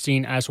 who were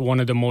seen as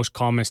one of the most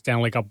common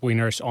Stanley Cup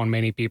winners on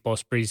many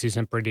people's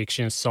preseason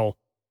predictions. So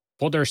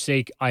for their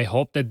sake, I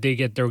hope that they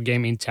get their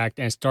game intact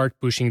and start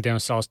pushing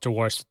themselves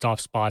towards the top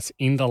spots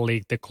in the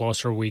league the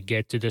closer we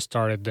get to the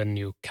start of the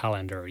new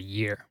calendar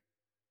year.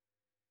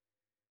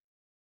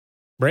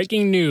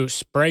 Breaking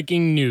news.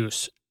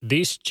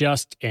 This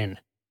just in.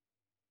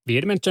 The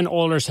Edmonton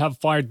Oilers have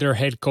fired their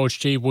head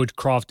coach Jay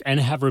Woodcroft and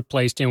have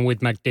replaced him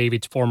with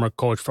McDavid's former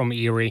coach from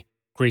Erie,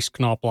 Chris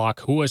Knoblauch,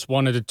 who was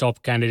one of the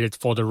top candidates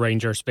for the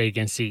Rangers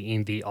vacancy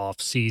in the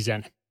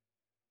offseason.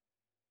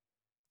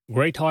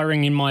 Great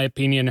hiring in my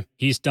opinion.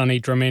 He's done a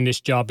tremendous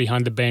job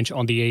behind the bench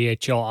on the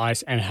AHL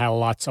ice and had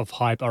lots of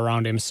hype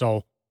around him,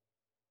 so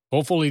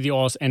hopefully the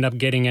Oils end up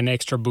getting an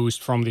extra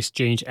boost from this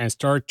change and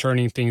start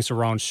turning things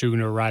around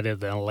sooner rather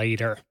than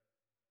later.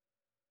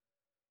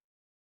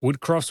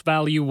 Woodcroft's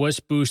value was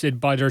boosted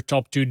by their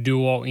top two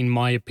duo in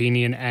my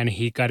opinion, and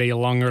he got a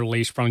longer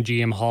leash from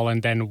GM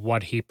Holland than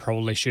what he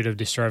probably should have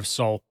deserved,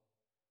 so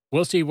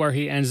we'll see where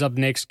he ends up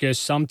next because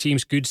some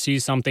teams could see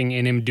something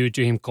in him due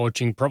to him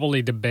coaching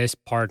probably the best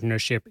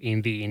partnership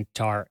in the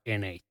entire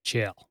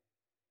NHL.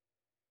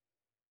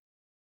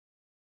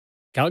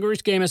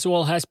 Calgary's game as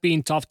well has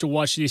been tough to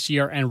watch this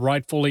year, and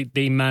rightfully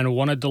they man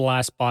one of the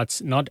last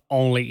spots not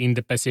only in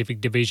the Pacific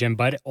Division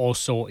but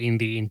also in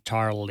the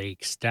entire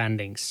league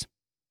standings.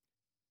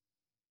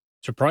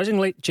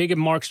 Surprisingly, Jacob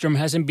Markstrom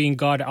hasn't been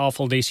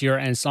god-awful this year,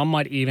 and some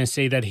might even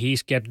say that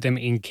he's kept them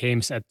in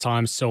games at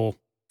times, so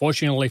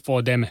fortunately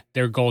for them,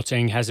 their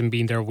goaltending hasn't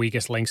been their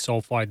weakest link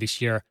so far this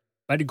year,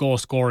 but goal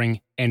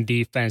scoring and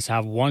defense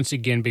have once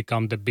again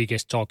become the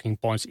biggest talking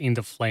points in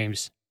the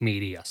Flames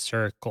media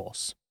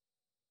circles.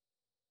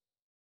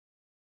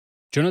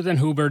 Jonathan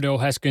Huberdeau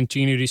has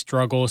continued his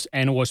struggles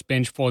and was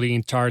benched for the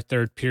entire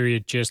third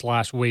period just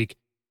last week,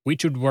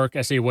 which would work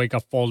as a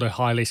wake-up for the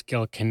highly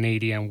skilled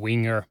Canadian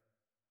winger.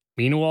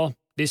 Meanwhile,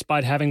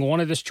 despite having one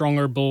of the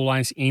stronger blue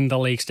lines in the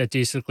league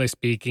statistically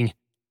speaking,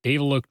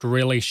 they've looked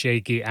really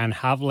shaky and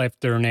have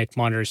left their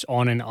netminders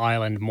on an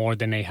island more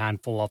than a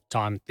handful of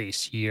times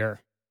this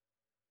year.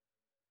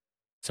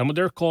 Some of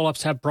their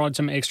call-ups have brought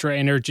some extra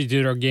energy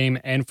to their game,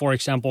 and for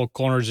example,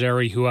 Connor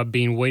Zary, who have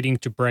been waiting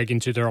to break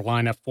into their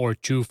lineup for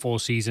 2 full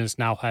seasons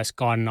now, has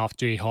gotten off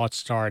to a hot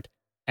start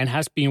and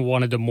has been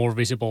one of the more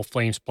visible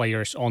Flames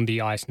players on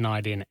the ice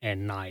night in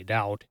and night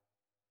out.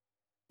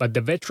 But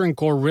the veteran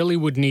core really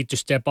would need to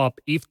step up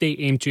if they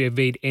aim to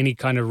evade any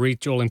kind of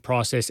retooling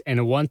process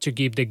and want to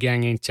keep the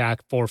gang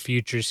intact for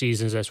future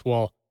seasons as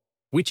well,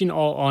 which in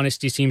all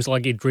honesty seems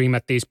like a dream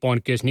at this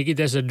point because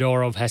Nikita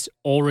Zadorov has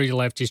already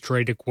left his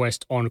trade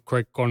request on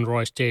Craig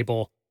Conroy's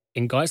table,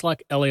 and guys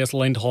like Elias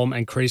Lindholm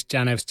and Chris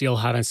Tanev still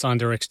haven't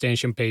signed their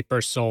extension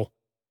papers, so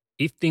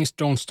if things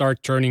don't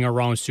start turning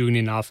around soon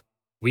enough,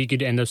 we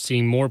could end up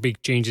seeing more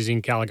big changes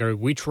in Calgary,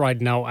 which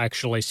right now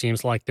actually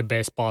seems like the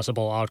best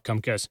possible outcome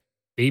because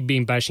they've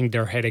been bashing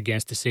their head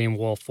against the same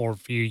wall for a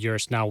few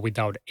years now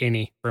without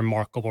any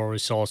remarkable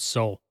results,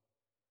 so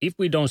if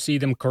we don't see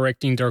them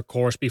correcting their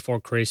course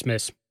before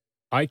Christmas,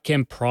 I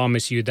can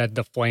promise you that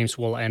the Flames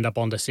will end up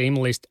on the same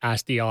list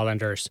as the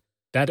Islanders.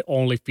 That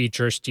only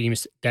features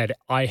teams that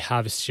I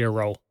have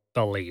zero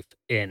belief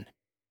in.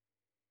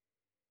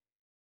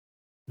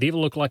 They've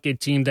looked like a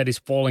team that is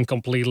falling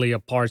completely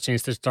apart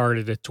since the start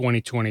of the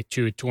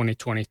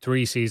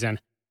 2022-2023 season,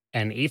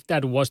 and if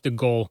that was the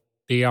goal,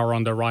 they are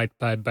on the right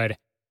path, but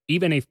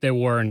even if they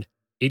weren't,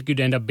 it could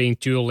end up being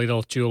too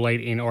little too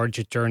late in order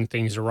to turn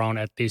things around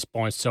at this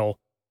point, so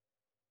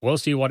we'll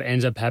see what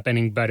ends up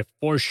happening, but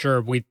for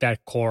sure with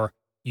that core,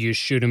 you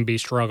shouldn't be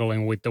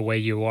struggling with the way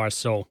you are,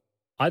 so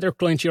either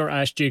clench your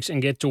ass cheeks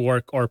and get to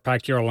work or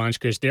pack your lunch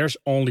because there's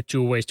only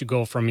 2 ways to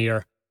go from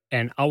here,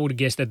 and I would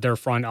guess that their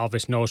front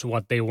office knows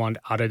what they want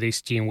out of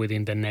this team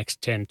within the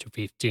next 10 to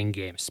 15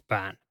 game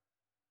span.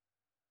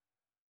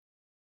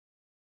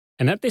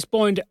 And at this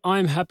point,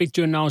 I'm happy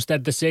to announce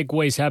that the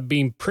segues have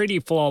been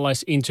pretty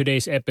flawless in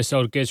today's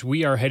episode because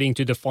we are heading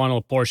to the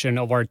final portion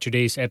of our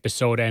today's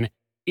episode, and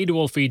it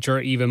will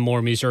feature even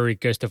more misery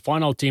because the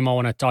final team I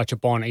want to touch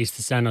upon is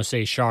the San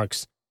Jose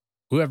Sharks,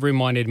 who have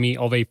reminded me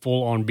of a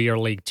full-on beer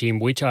league team,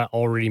 which I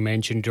already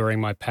mentioned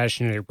during my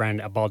passionate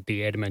rant about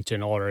the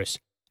Edmonton Oilers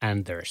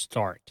and their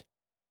start.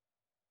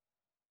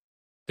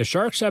 The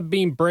Sharks have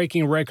been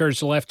breaking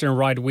records left and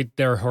right with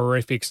their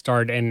horrific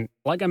start, and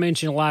like I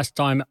mentioned last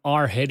time,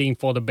 are heading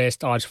for the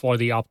best odds for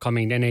the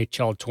upcoming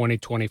NHL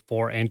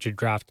 2024 entry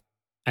draft.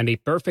 And a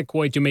perfect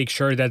way to make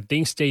sure that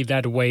things stay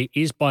that way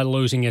is by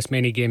losing as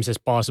many games as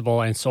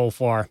possible, and so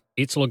far,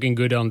 it's looking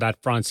good on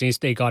that front since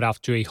they got off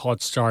to a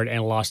hot start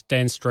and lost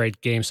 10 straight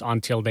games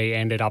until they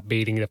ended up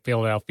beating the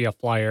Philadelphia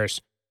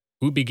Flyers,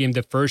 who became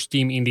the first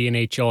team in the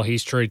NHL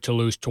history to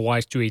lose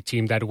twice to a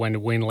team that went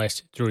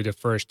winless through the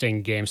first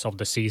 10 games of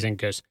the season,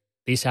 because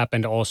this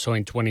happened also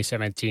in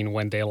 2017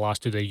 when they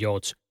lost to the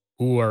Yotes,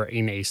 who were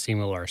in a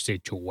similar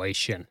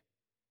situation.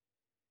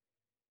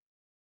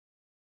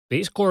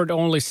 They scored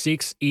only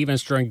 6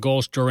 even-strength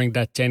goals during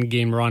that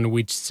 10-game run,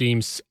 which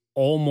seems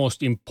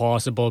almost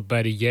impossible,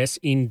 but yes,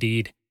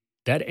 indeed,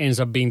 that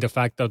ends up being the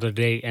fact of the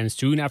day, and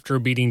soon after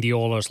beating the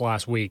Oilers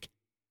last week,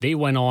 they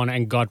went on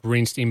and got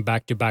rinsed in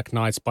back-to-back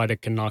nights by the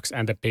Canucks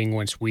and the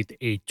Penguins with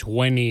a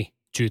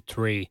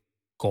 20-3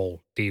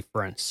 goal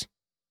difference.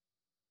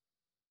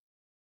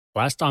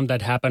 Last time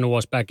that happened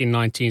was back in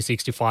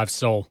 1965,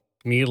 so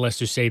needless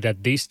to say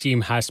that this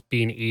team has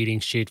been eating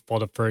shit for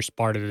the first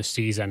part of the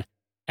season,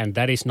 and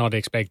that is not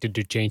expected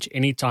to change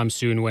anytime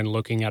soon when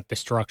looking at the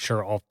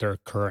structure of their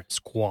current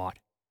squad.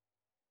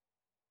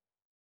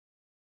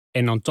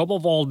 And on top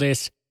of all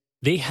this,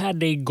 they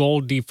had a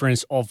goal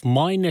difference of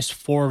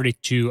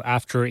 -42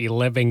 after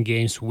 11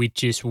 games,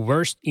 which is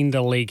worst in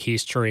the league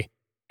history,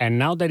 and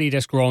now that it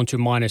has grown to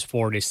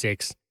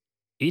 -46,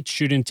 it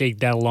shouldn't take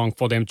that long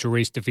for them to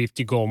reach the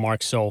 50-goal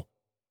mark, so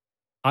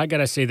I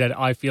gotta say that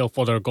I feel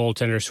for their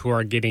goaltenders who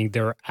are getting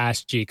their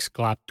ass cheeks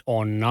clapped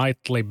on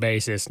nightly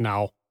basis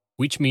now,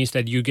 which means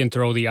that you can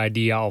throw the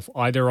idea of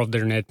either of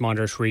their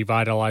netminders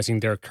revitalizing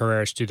their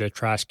careers to the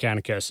trash can,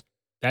 because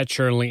that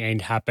surely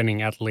ain't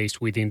happening at least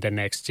within the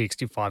next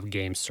 65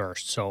 games or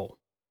so.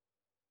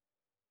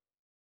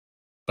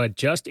 But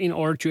just in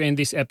order to end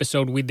this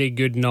episode with a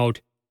good note,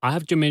 I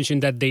have to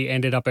mention that they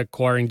ended up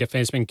acquiring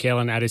defenseman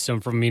Kellen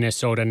Addison from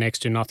Minnesota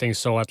next to nothing,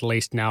 so at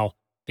least now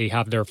they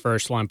have their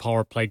first-line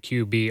power play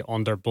QB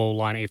on their blue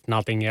line if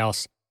nothing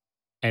else.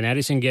 And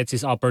Addison gets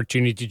his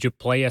opportunity to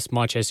play as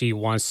much as he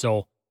wants,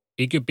 so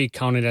it could be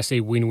counted as a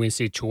win-win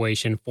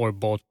situation for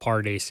both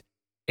parties.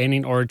 And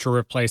in order to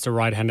replace the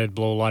right-handed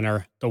blue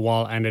liner, the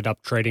Wild ended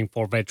up trading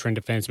for veteran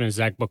defenseman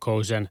Zach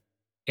Bokosian,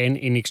 and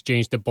in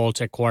exchange the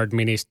Bolts acquired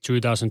Minnie's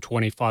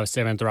 2025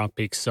 7th-round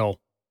pick, so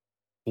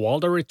while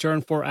the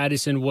return for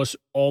Addison was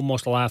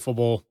almost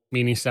laughable,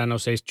 meaning San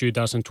Jose's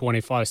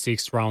 2025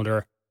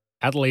 6th-rounder,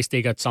 at least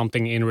they got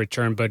something in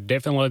return, but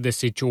definitely the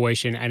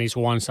situation and his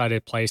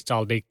one-sided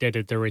playstyle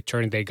dictated the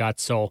return they got,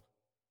 so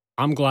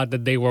I'm glad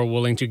that they were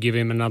willing to give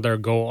him another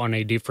go on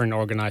a different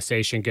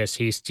organization, because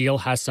he still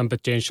has some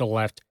potential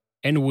left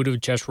and would have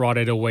just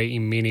rotted away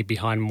in Mini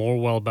behind more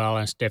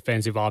well-balanced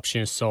defensive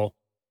options, so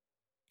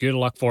good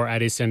luck for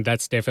Addison,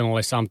 that's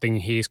definitely something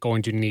he's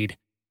going to need.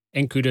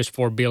 And kudos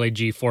for Billy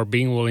G for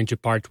being willing to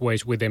part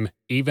ways with him,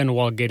 even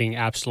while getting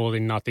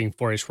absolutely nothing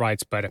for his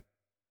rights, but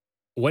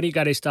when he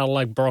got a style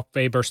like Brock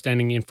Faber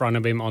standing in front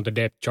of him on the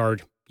depth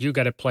chart, you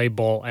gotta play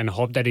ball and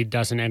hope that it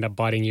doesn't end up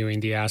biting you in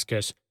the ass,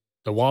 because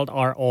the Wild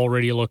are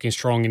already looking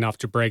strong enough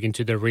to break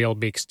into the real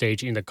big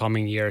stage in the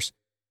coming years,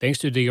 thanks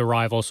to the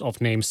arrivals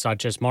of names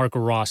such as Marco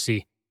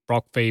Rossi,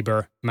 Brock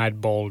Faber, Matt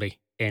Boldy,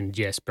 and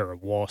Jesper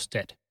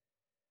Wallstedt.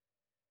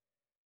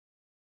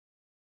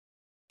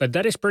 But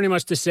that is pretty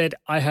much the set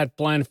I had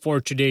planned for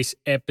today's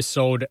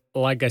episode.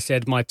 Like I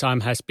said, my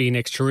time has been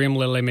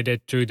extremely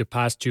limited through the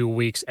past 2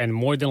 weeks, and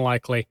more than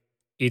likely,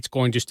 it's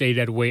going to stay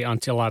that way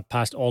until I've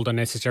passed all the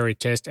necessary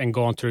tests and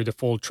gone through the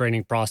full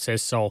training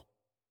process, so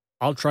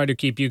I'll try to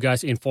keep you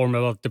guys informed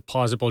about the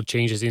possible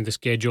changes in the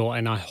schedule,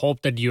 and I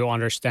hope that you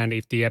understand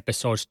if the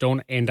episodes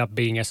don't end up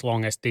being as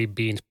long as they've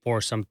been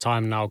for some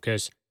time now,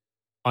 because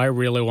I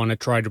really want to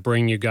try to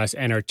bring you guys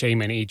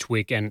entertainment each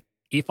week, and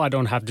if I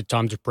don't have the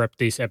time to prep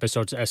these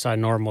episodes as I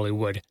normally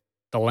would,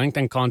 the length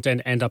and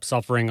content end up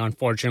suffering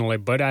unfortunately,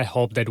 but I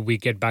hope that we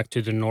get back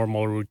to the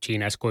normal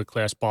routine as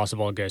quickly as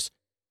possible, because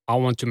I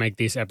want to make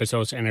these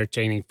episodes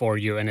entertaining for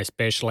you, and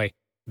especially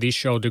this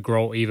show to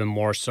grow even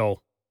more, so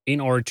in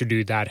order to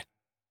do that,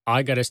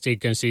 I gotta stay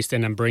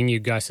consistent and bring you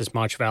guys as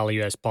much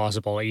value as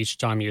possible each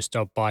time you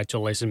stop by to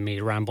listen to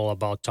me ramble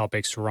about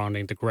topics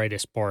surrounding the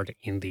greatest sport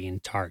in the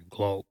entire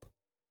globe.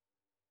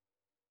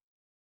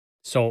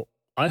 So,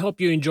 I hope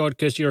you enjoyed,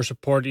 because your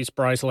support is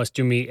priceless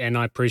to me and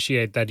I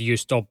appreciate that you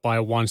stopped by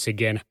once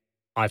again.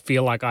 I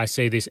feel like I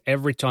say this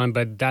every time,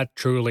 but that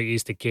truly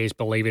is the case,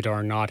 believe it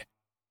or not.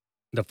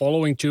 The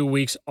following 2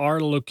 weeks are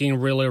looking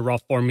really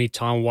rough for me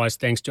time-wise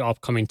thanks to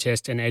upcoming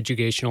tests and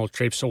educational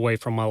trips away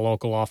from my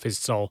local office,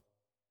 so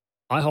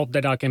I hope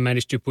that I can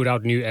manage to put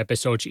out new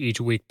episodes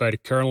each week,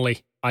 but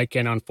currently I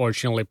can't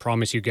unfortunately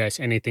promise you guys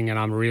anything, and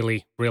I'm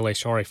really, really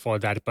sorry for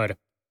that, but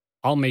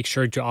I'll make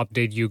sure to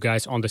update you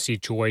guys on the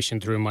situation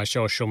through my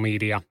social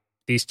media.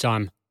 This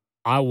time,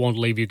 I won't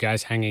leave you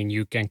guys hanging,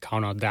 you can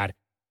count on that,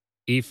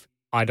 if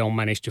I don't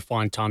manage to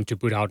find time to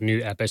put out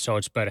new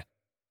episodes, but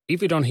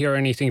if you don't hear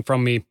anything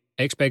from me,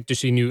 expect to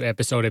see new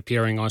episode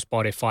appearing on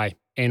Spotify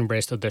and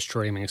rest of the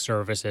streaming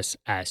services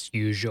as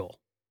usual.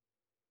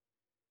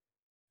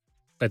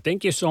 But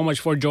thank you so much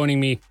for joining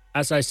me.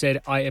 As I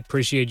said, I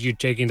appreciate you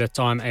taking the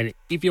time, and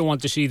if you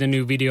want to see the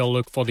new video,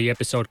 look for the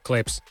episode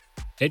clips.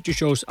 Head to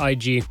show's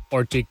IG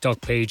or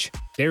TikTok page.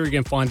 There you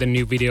can find the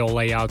new video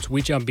layouts,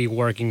 which I've been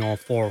working on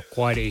for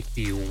quite a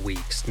few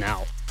weeks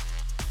now.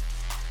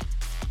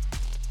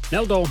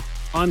 Now though,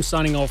 I'm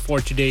signing off for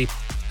today.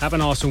 Have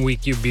an awesome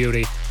week, you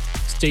beauty.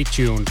 Stay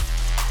tuned,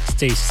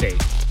 stay safe.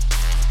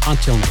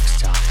 Until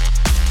next time.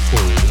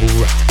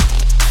 Alright.